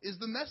 Is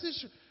the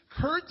message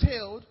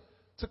curtailed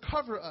to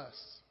cover us?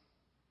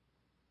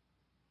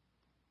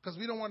 Because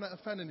we don't want to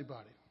offend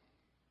anybody.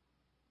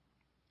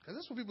 Because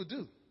that's what people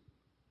do.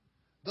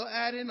 They'll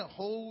add in a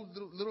whole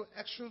little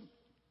extra,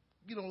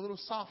 little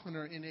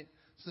softener in it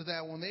so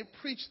that when they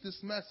preach this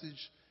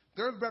message,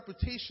 their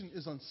reputation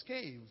is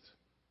unscathed.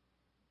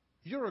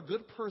 You're a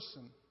good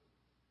person.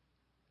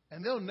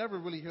 And they'll never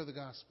really hear the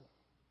gospel.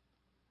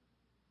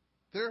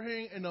 They're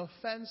hearing an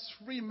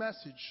offense-free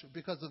message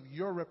because of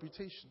your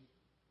reputation.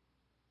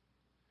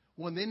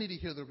 When they need to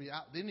hear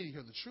they need to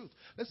hear the truth.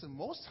 Listen,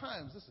 most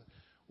times,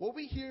 what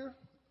we hear,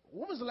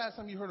 when was the last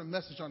time you heard a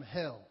message on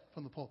hell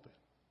from the pulpit?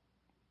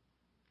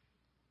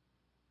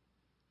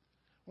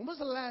 When was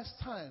the last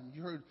time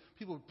you heard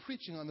people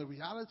preaching on the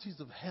realities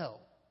of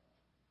hell?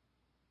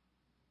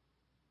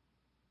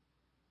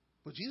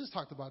 But Jesus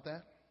talked about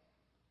that.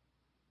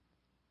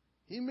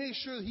 He made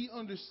sure that he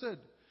understood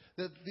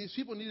that these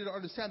people needed to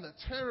understand the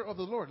terror of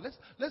the Lord.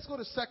 Let's go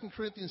to 2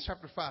 Corinthians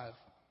chapter 5.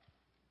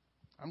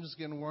 I'm just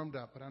getting warmed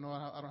up, but I know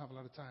I don't have a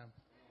lot of time.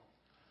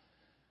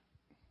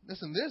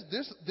 Listen,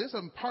 there's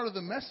a part of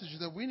the message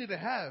that we need to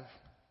have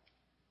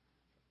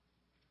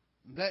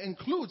that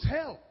includes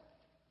hell,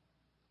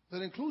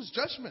 that includes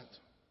judgment.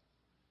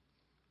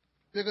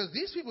 Because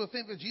these people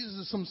think that Jesus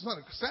is some sort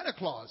of Santa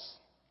Claus.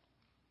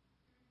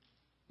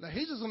 Like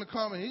he's just going to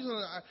come and he's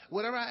going to,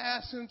 whatever I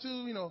ask him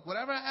to,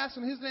 whatever I ask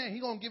in his name,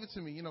 he's going to give it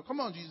to me. Come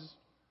on, Jesus.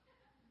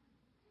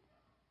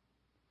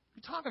 What are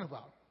you talking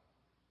about?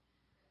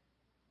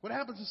 What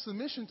happens to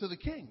submission to the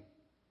king?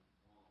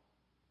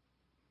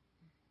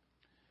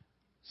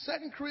 2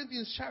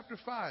 Corinthians chapter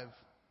 5,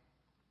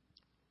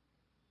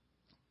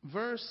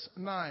 verse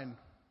 9.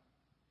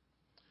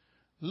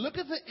 Look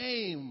at the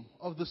aim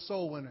of the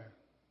soul winner.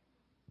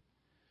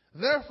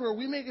 Therefore,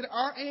 we make it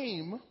our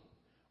aim,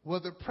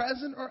 whether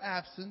present or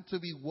absent, to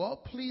be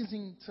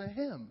well-pleasing to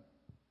him.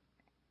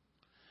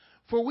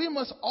 For we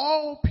must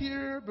all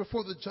appear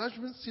before the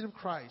judgment seat of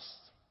Christ,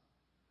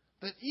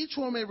 that each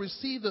one may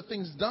receive the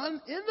things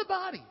done in the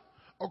body,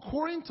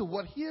 according to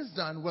what he has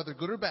done, whether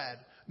good or bad,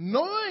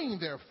 knowing,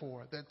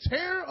 therefore, the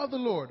terror of the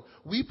Lord,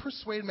 we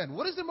persuade men.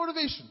 What is the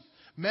motivation?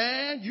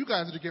 Man, you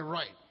guys need to get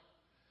right.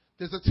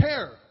 There's a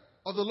terror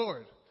of the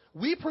Lord.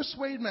 We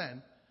persuade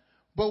men,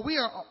 but we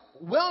are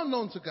well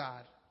known to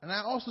God, and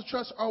I also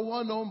trust are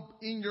well known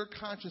in your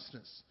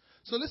consciousness.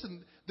 So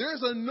listen,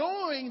 there's a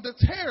knowing the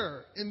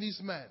terror in these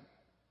men.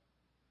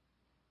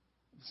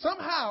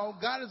 Somehow,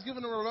 God has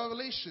given them a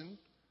revelation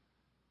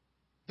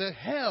that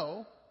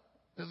hell,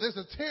 that there's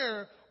a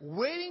terror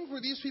waiting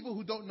for these people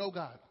who don't know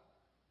God.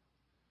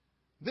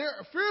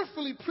 They're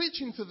fearfully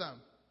preaching to them.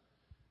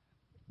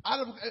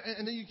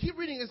 And then you keep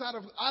reading, it's out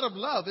of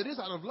love. It is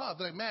out of love.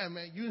 They're like, man,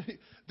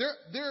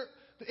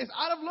 it's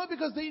out of love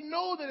because they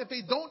know that if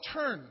they don't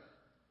turn,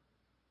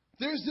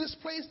 there's this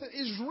place that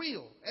is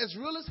real as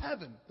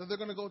heaven, that they're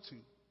going to go to.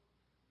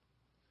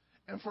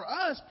 And for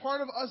us,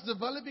 part of us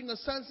developing a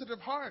sensitive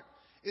heart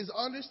is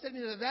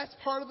understanding that that's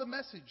part of the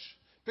message.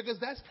 Because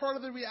that's part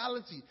of the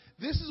reality.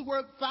 This is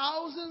where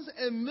thousands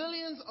and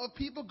millions of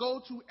people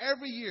go to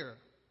every year.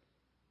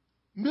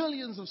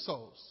 Millions of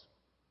souls.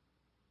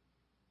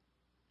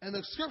 And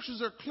the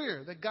scriptures are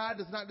clear that God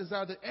does not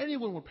desire that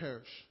anyone will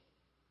perish,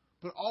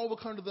 but all will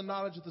come to the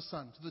knowledge of the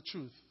Son, to the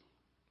truth.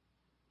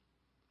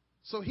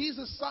 So he's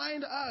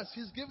assigned us,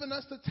 he's given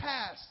us the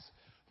task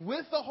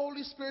with the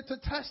Holy Spirit to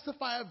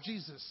testify of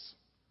Jesus.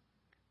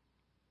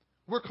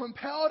 We're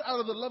compelled out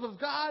of the love of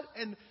God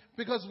and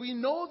because we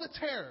know the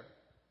terror.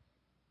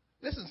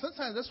 Listen,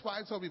 sometimes that's why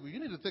I tell people, you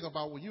need to think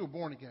about when you were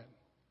born again.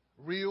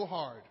 Real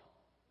hard.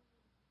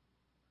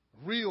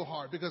 Real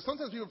hard. Because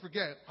sometimes people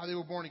forget how they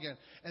were born again.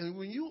 And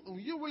when you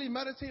really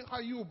meditate how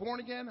you were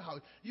born again, how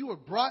you were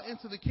brought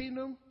into the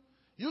kingdom,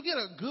 you'll get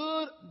a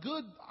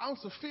good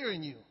ounce of fear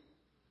in you.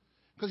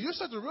 Because you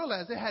start to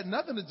realize it had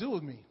nothing to do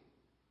with me.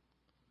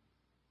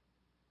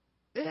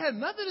 It had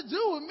nothing to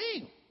do with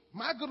me.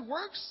 My good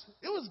works.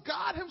 It was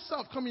God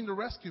himself coming to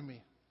rescue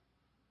me.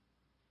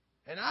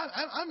 And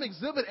I'm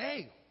Exhibit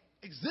A.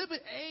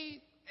 Exhibit A,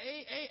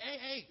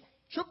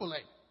 Triple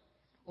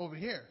A over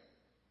here.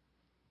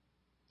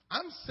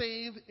 I'm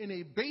saved in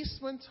a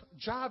basement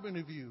job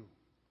interview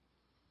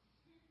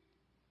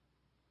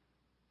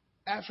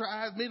after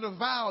I had made a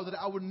vow that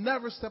I would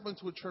never step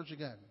into a church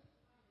again.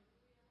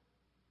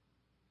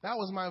 That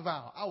was my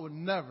vow. I would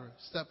never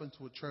step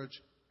into a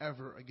church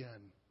ever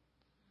again.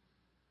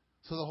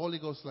 So the Holy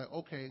Ghost was like,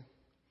 okay,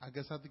 I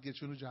guess I have to get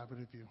you in a job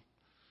interview.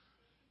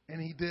 And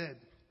he did.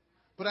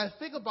 But I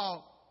think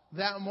about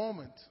that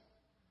moment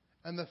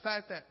and the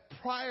fact that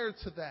prior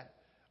to that,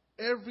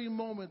 every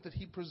moment that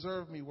he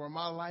preserved me where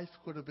my life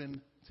could have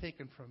been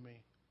taken from me.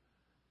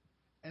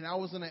 And I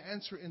was going to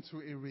enter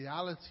into a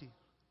reality,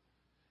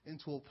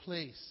 into a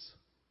place,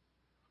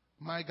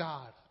 my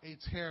God, a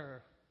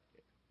terror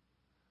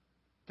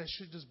that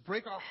should just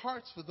break our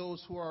hearts for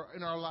those who are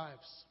in our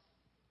lives,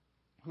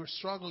 who are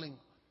struggling,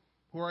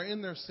 who are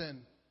in their sin.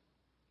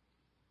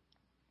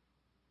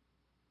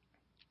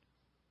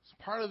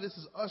 So part of this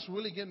is us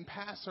really getting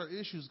past our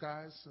issues,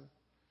 guys.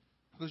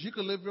 Because you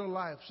can live your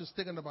life just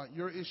thinking about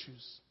your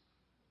issues,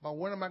 about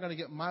when am I going to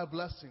get my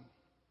blessing.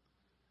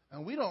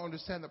 And we don't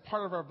understand that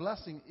part of our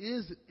blessing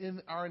is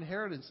in our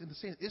inheritance, in the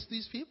sense it's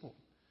these people,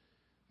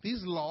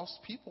 these lost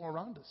people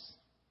around us.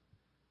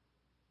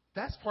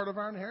 That's part of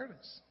our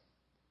inheritance.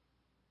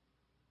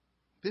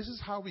 This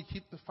is how we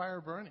keep the fire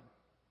burning.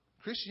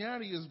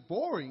 Christianity is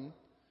boring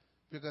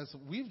because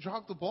we've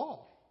dropped the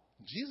ball.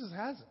 Jesus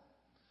hasn't.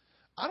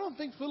 I don't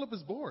think Philip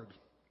is bored.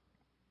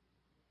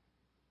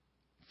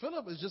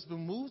 Philip has just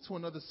been moved to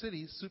another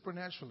city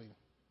supernaturally.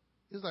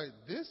 He's like,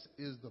 this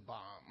is the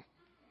bomb.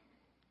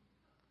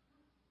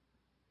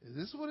 Is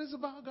this what it's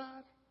about,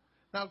 God?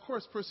 Now, of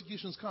course,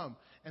 persecutions come,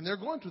 and they're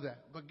going through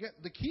that. But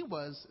the key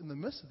was, in the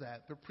midst of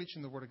that, they're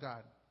preaching the Word of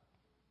God.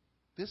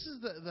 This is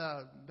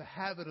the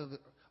habit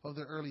of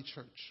the early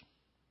church.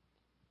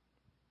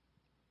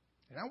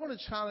 And I want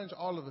to challenge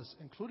all of us,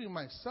 including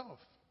myself,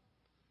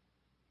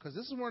 because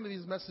this is one of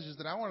these messages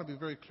that I want to be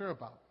very clear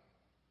about.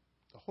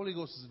 The Holy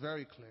Ghost is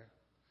very clear.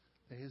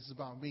 This is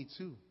about me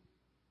too.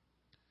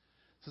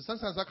 So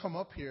sometimes I come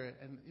up here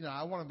and,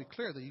 I want to be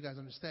clear that you guys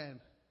understand.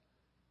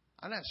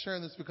 I'm not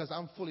sharing this because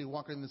I'm fully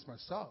walking in this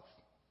myself.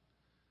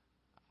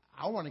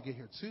 I want to get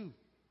here too.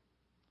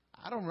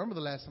 I don't remember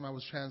the last time I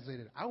was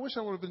translated. I wish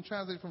I would have been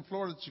translated from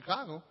Florida to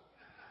Chicago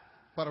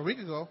about a week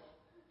ago.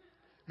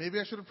 Maybe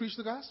I should have preached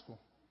the gospel.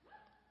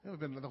 It would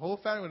have been, the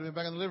whole family would have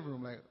been back in the living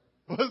room like,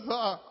 what's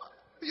up?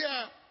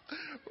 Yeah.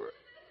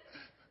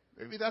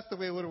 Maybe that's the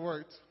way it would have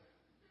worked.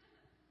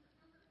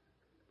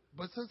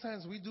 But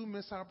sometimes we do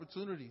miss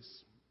opportunities.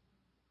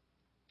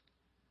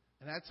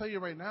 And I tell you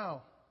right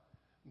now,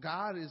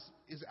 God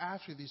is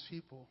after these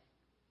people.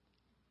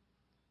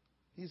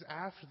 He's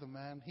after them,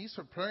 man. He's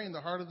preparing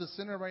the heart of the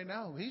sinner right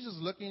now. He's just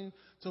looking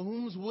to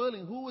who is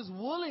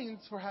willing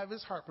to have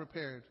his heart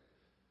prepared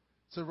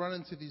to run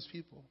into these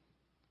people.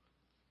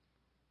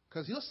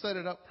 Because he'll set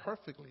it up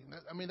perfectly.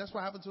 I mean, that's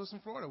what happened to us in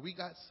Florida. We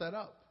got set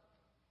up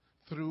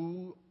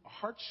through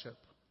hardship.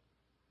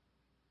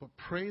 But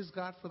praise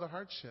God for the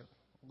hardship.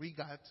 We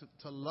got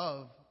to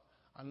love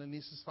on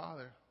Lenice's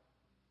father.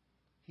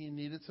 He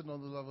needed to know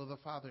the love of the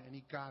Father, and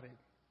he got it.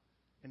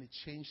 And it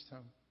changed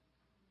him.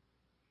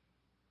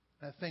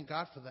 And I thank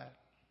God for that.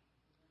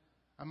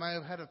 I might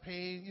have had to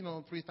pay,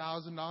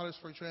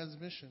 $3,000 for a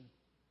transmission.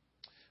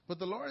 But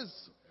the Lord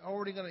is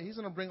already He's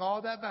going to bring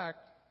all that back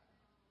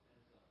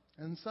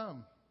and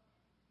some.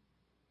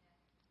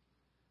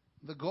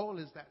 The goal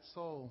is that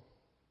soul.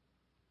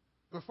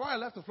 Before I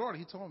left to Florida,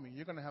 he told me,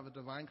 you're going to have a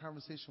divine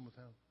conversation with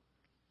him.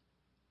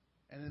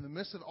 And in the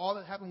midst of all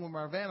that happened with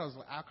my van,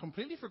 I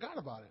completely forgot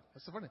about it.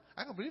 That's so funny.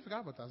 I completely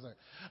forgot about that. I was like,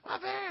 my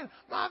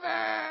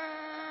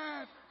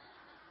van!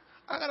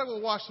 I got to go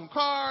wash some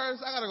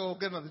cars. I got to go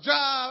get another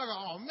job. I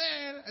go, oh,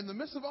 man. In the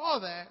midst of all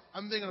that,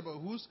 I'm thinking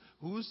about who's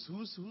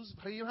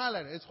being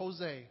highlighted. It's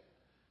Jose.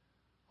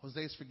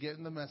 Jose's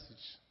forgetting the message.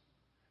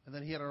 And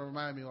then he had to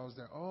remind me while I was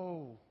there,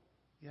 oh,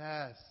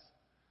 yes,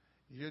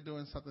 you're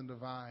doing something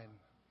divine.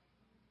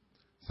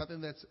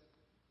 Something that's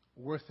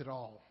worth it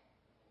all.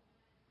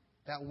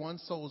 That one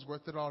soul is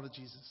worth it all to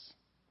Jesus.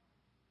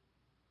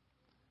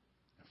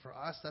 And for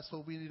us, that's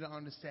what we need to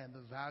understand.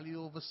 The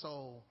value of a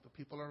soul, the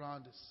people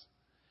around us.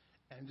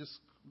 And just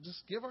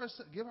give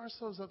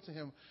ourselves up to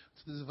Him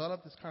to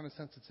develop this kind of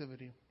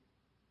sensitivity.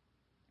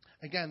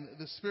 Again,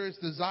 the Spirit's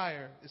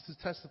desire is to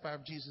testify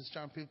of Jesus,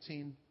 John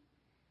 15.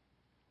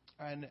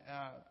 And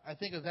I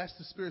think if that's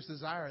the Spirit's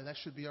desire, that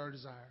should be our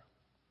desire.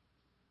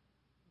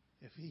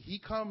 If He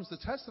comes to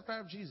testify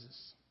of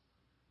Jesus,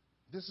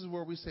 this is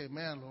where we say,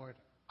 man, Lord,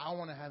 I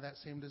want to have that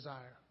same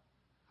desire.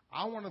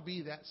 I want to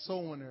be that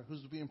soul winner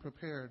who's being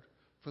prepared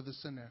for the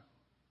sinner.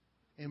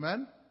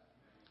 Amen?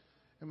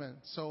 Amen.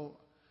 So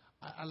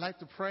I'd like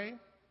to pray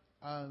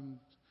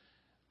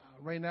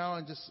right now,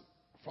 and just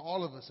for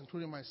all of us,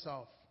 including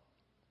myself.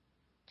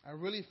 I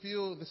really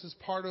feel this is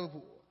part of,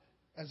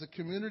 as a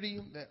community,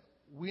 that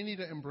we need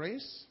to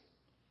embrace,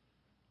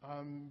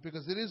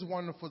 because it is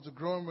wonderful to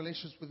grow in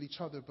relationships with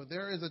each other, but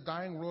there is a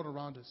dying world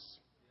around us,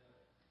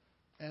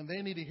 and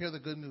they need to hear the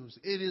good news.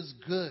 It is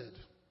good.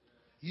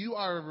 You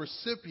are a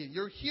recipient.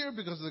 You're here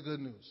because of the good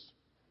news.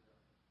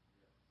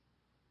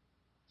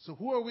 So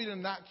who are we to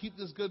not keep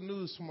this good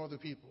news from other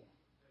people?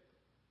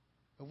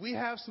 If we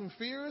have some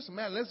fears,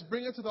 man, let's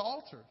bring it to the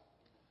altar.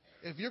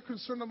 If you're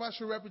concerned about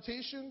your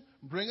reputation,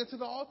 bring it to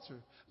the altar.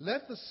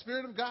 Let the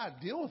Spirit of God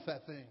deal with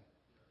that thing,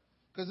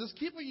 because it's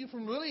keeping you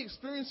from really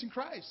experiencing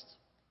Christ.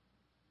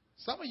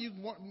 Some of you,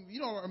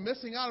 are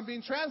missing out on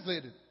being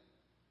translated.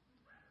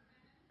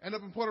 End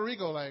up in Puerto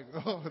Rico like,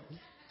 oh.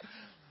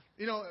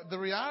 The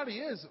reality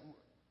is,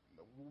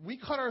 we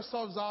cut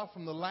ourselves off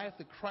from the life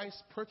that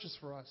Christ purchased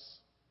for us.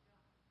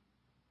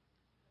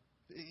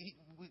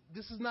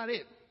 This is not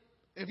it.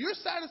 If you're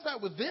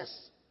satisfied with this,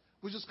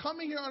 which is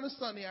coming here on a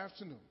Sunday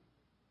afternoon,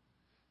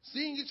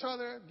 seeing each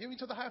other, giving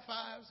each other high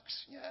fives,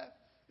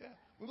 yeah,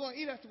 we're going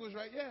to eat afterwards,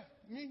 right? Yeah,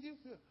 me and you.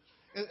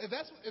 Yeah.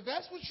 If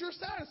that's what you're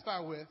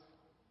satisfied with,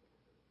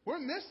 we're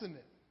missing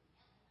it.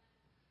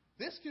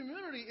 This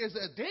community is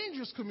a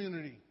dangerous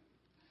community,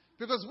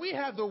 because we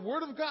have the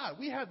Word of God.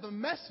 We have the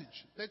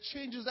message that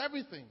changes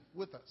everything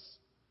with us.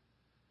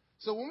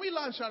 So when we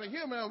launch out of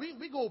here, man,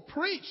 we go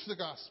preach the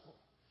gospel.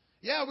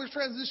 Yeah, we're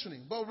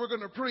transitioning, but we're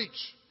going to preach.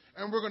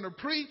 And we're going to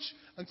preach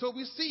until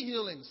we see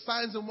healing,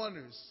 signs and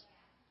wonders.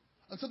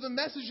 Until the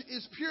message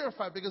is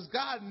purified, because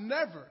God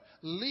never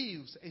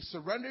leaves a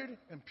surrendered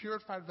and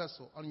purified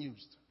vessel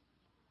unused.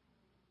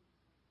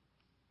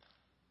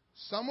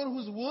 Someone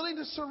who's willing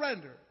to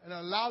surrender and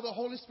allow the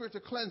Holy Spirit to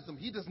cleanse them,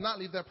 He does not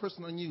leave that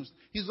person unused.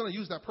 He's going to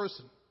use that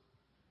person.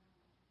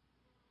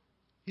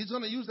 He's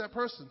going to use that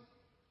person.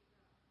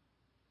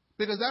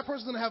 Because that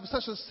person is going to have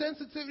such a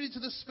sensitivity to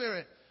the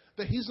Spirit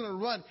that He's going to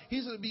run.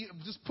 He's going to be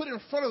just put in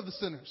front of the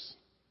sinners.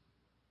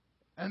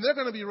 And they're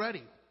going to be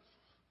ready.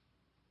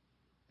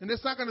 And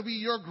it's not going to be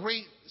your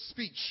great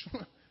speech.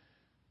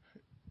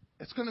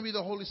 It's going to be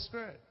the Holy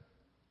Spirit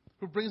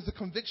who brings the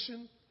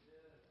conviction,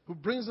 who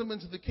brings them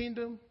into the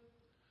kingdom,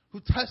 who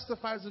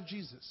testifies of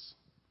Jesus.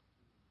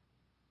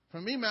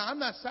 For me, man, I'm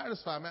not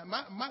satisfied, man.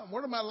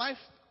 One of my life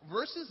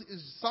verses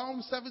is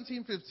Psalm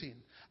 17:15.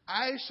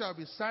 I shall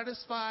be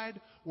satisfied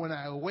when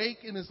I awake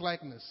in His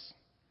likeness.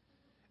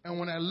 And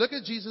when I look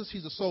at Jesus,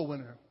 He's a soul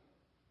winner.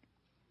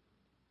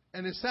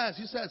 And He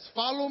says,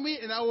 follow me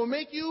and I will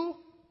make you.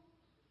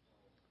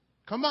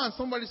 Come on,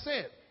 somebody say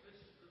it.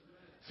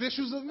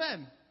 Fishers of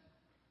men.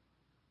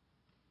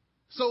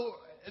 So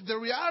the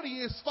reality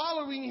is,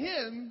 following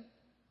Him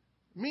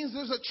means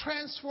there's a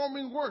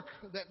transforming work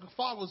that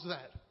follows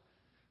that.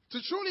 To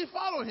truly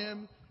follow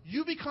Him,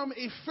 you become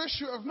a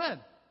fisher of men.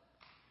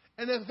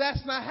 And if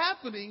that's not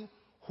happening,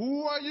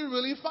 who are you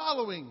really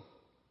following?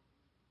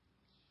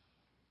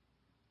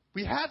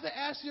 We have to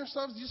ask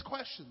ourselves these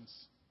questions.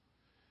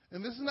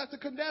 And this is not to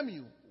condemn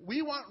you.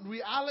 We want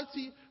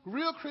reality,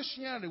 real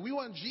Christianity. We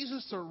want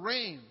Jesus to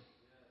reign.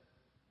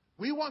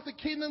 We want the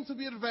kingdom to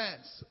be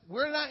advanced.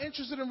 We're not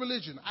interested in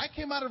religion. I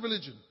came out of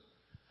religion.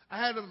 I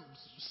had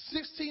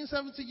 16,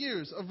 17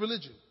 years of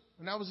religion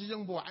when I was a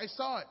young boy. I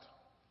saw it.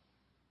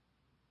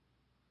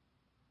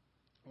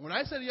 When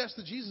I said yes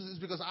to Jesus, it's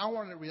because I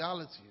wanted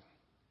reality.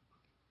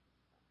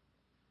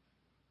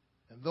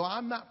 And though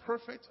I'm not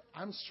perfect,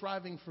 I'm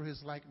striving for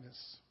his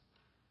likeness.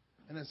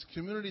 And as a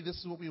community, this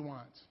is what we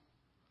want.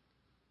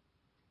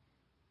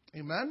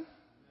 Amen?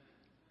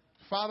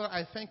 Father,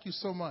 I thank you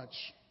so much.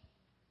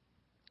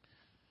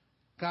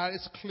 God,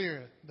 it's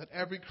clear that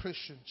every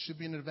Christian should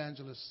be an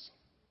evangelist.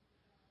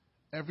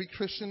 Every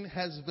Christian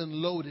has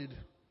been loaded.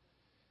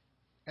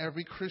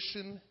 Every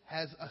Christian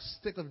has a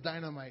stick of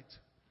dynamite,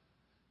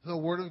 the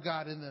Word of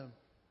God in them,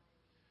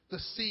 the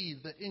seed,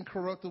 the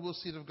incorruptible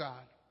seed of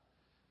God,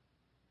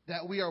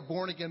 that we are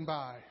born again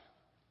by.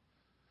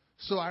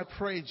 So I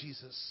pray,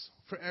 Jesus,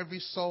 for every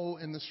soul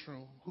in this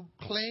room who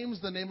claims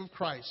the name of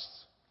Christ,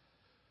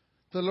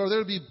 that, Lord, there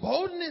will be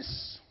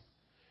boldness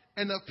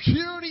and a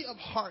purity of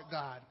heart,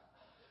 God,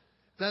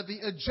 that the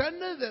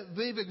agenda that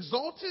they've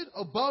exalted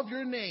above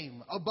your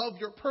name, above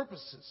your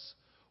purposes,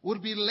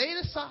 would be laid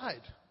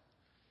aside.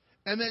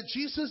 And that,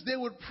 Jesus, they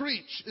would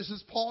preach, this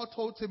is Paul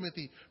told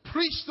Timothy,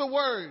 preach the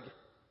word.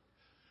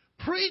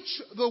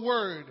 Preach the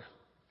word.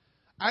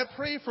 I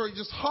pray for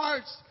just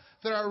hearts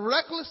that are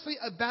recklessly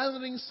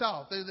abandoning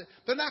self.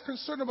 They're not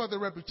concerned about their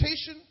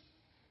reputation.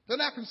 They're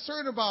not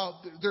concerned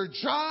about their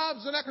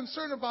jobs. They're not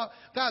concerned about,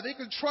 God, they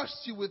can trust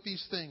you with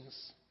these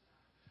things.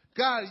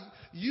 God,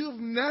 you've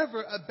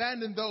never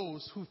abandoned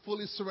those who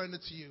fully surrender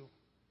to you.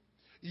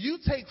 You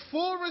take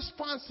full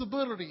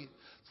responsibility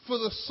for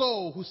the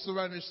soul who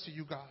surrenders to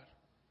you, God.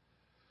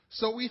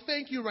 So we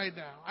thank you right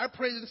now. I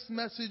pray that this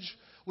message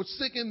would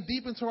sink in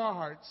deep into our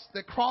hearts,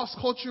 that Cross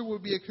Culture will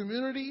be a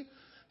community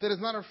that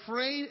is not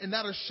afraid and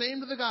not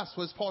ashamed of the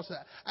gospel, as Paul said.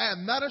 I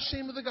am not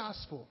ashamed of the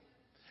gospel.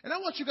 And I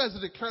want you guys to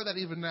declare that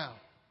even now.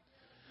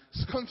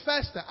 So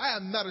confess that. I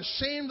am not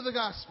ashamed of the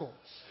gospel.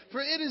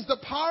 For it is the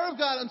power of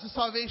God unto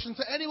salvation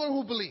to anyone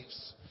who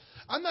believes.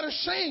 I'm not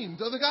ashamed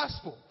of the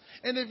gospel.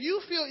 And if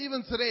you feel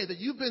even today that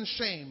you've been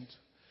shamed,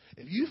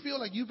 if you feel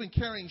like you've been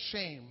carrying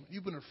shame,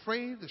 you've been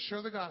afraid to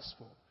share the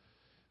gospel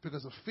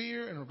because of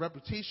fear and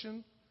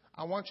reputation,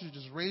 I want you to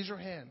just raise your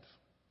hand.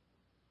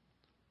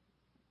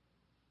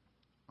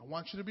 I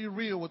want you to be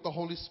real with the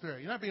Holy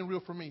Spirit. You're not being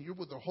real for me. You're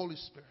with the Holy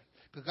Spirit.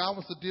 Because God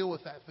wants to deal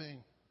with that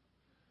thing.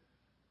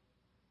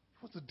 He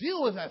wants to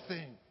deal with that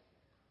thing.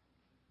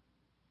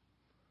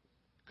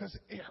 Because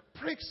it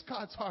breaks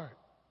God's heart.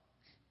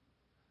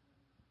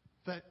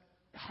 That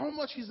how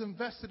much He's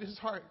invested His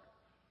heart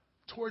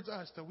towards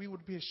us that we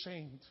would be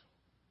ashamed.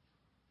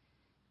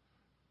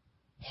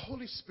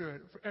 Holy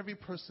Spirit, for every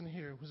person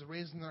here who's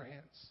raising their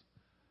hands.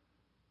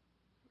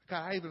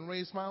 God, I even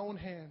raised my own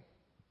hand.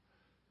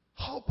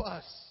 Help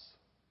us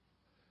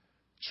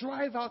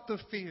drive out the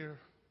fear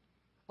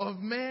of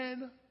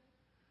man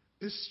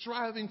is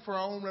striving for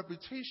our own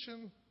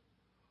reputation.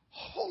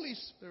 Holy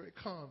Spirit,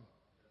 come.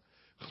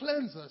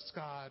 Cleanse us,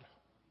 God,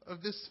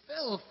 of this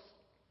filth,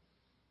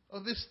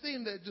 of this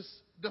thing that just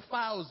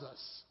defiles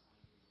us,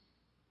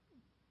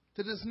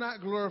 that does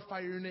not glorify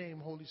your name,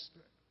 Holy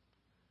Spirit.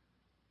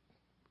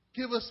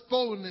 Give us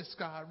boldness,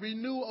 God.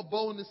 Renew a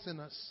boldness in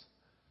us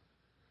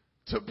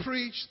to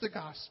preach the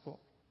gospel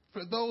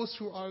for those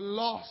who are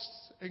lost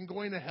and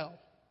going to hell.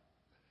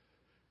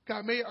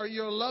 God, may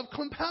your love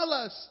compel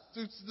us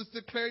to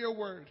declare your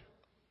word.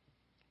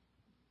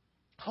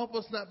 Help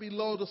us not be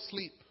lulled to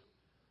sleep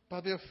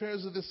by the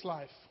affairs of this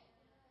life.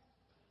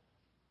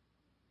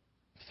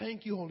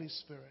 Thank you, Holy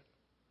Spirit.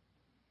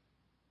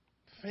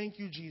 Thank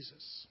you,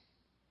 Jesus.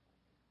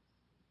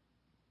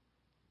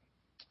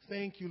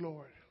 Thank you,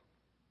 Lord.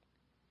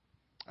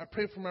 I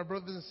pray for my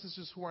brothers and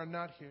sisters who are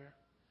not here,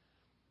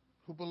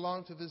 who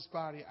belong to this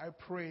body. I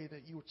pray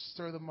that you would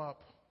stir them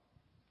up.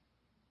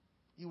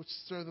 You would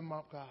stir them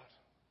up, God.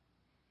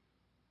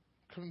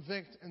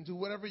 Convict and do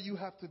whatever you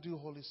have to do,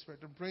 Holy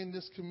Spirit, to bring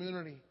this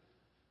community.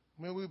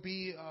 May we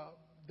be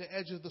the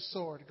edge of the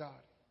sword, God.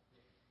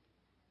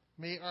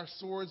 May our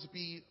swords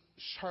be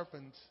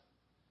sharpened,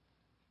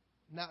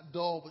 not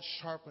dull, but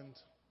sharpened.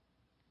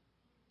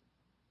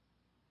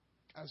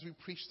 As we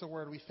preach the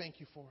word, we thank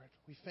you for it.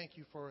 We thank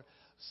you for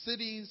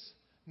cities,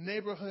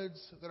 neighborhoods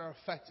that are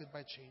affected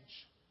by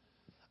change.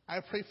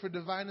 I pray for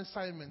divine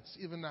assignments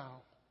even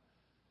now,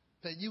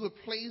 that you would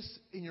place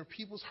in your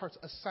people's hearts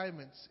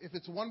assignments. If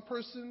it's one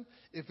person,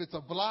 if it's a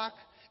block,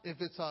 if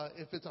it's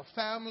a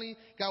family,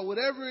 God,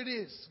 whatever it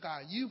is,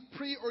 God, you've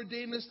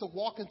preordained us to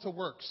walk into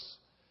works.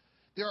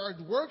 There are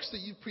works that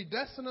you've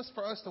predestined us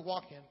for us to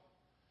walk in.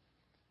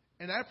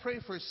 And I pray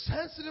for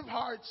sensitive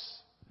hearts,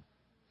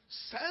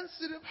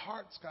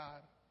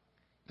 God,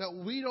 that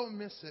we don't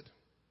miss it.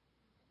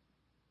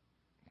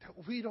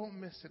 That we don't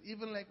miss it.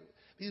 Even like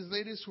these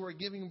ladies who are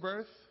giving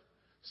birth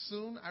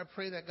soon, I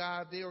pray that,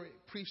 God, they will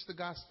preach the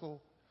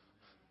gospel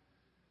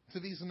to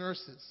these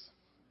nurses.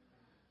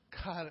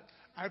 God,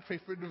 I pray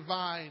for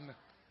divine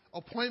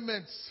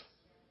appointments,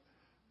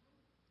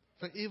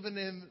 for even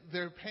in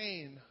their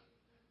pain,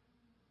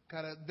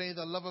 God, may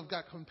the love of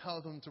God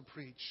compel them to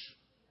preach.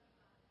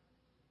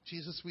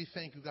 Jesus, we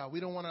thank you, God. We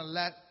don't want to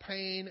let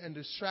pain and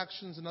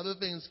distractions and other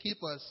things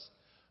keep us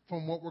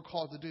from what we're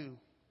called to do.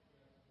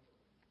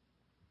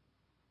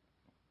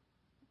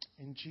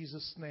 In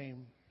Jesus'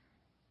 name,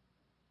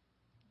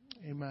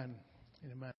 amen. Amen.